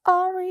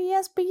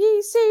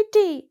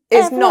RESPECT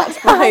is not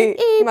by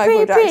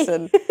Michael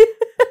Jackson.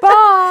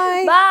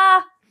 Bye.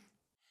 Bye.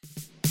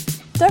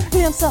 Don't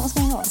really understand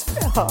what's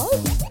going on.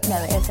 Hard.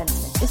 No, it is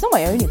anything. It's not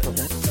my only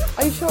problem.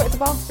 Are you sure it's a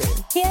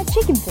bathroom? He had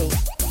chicken feet.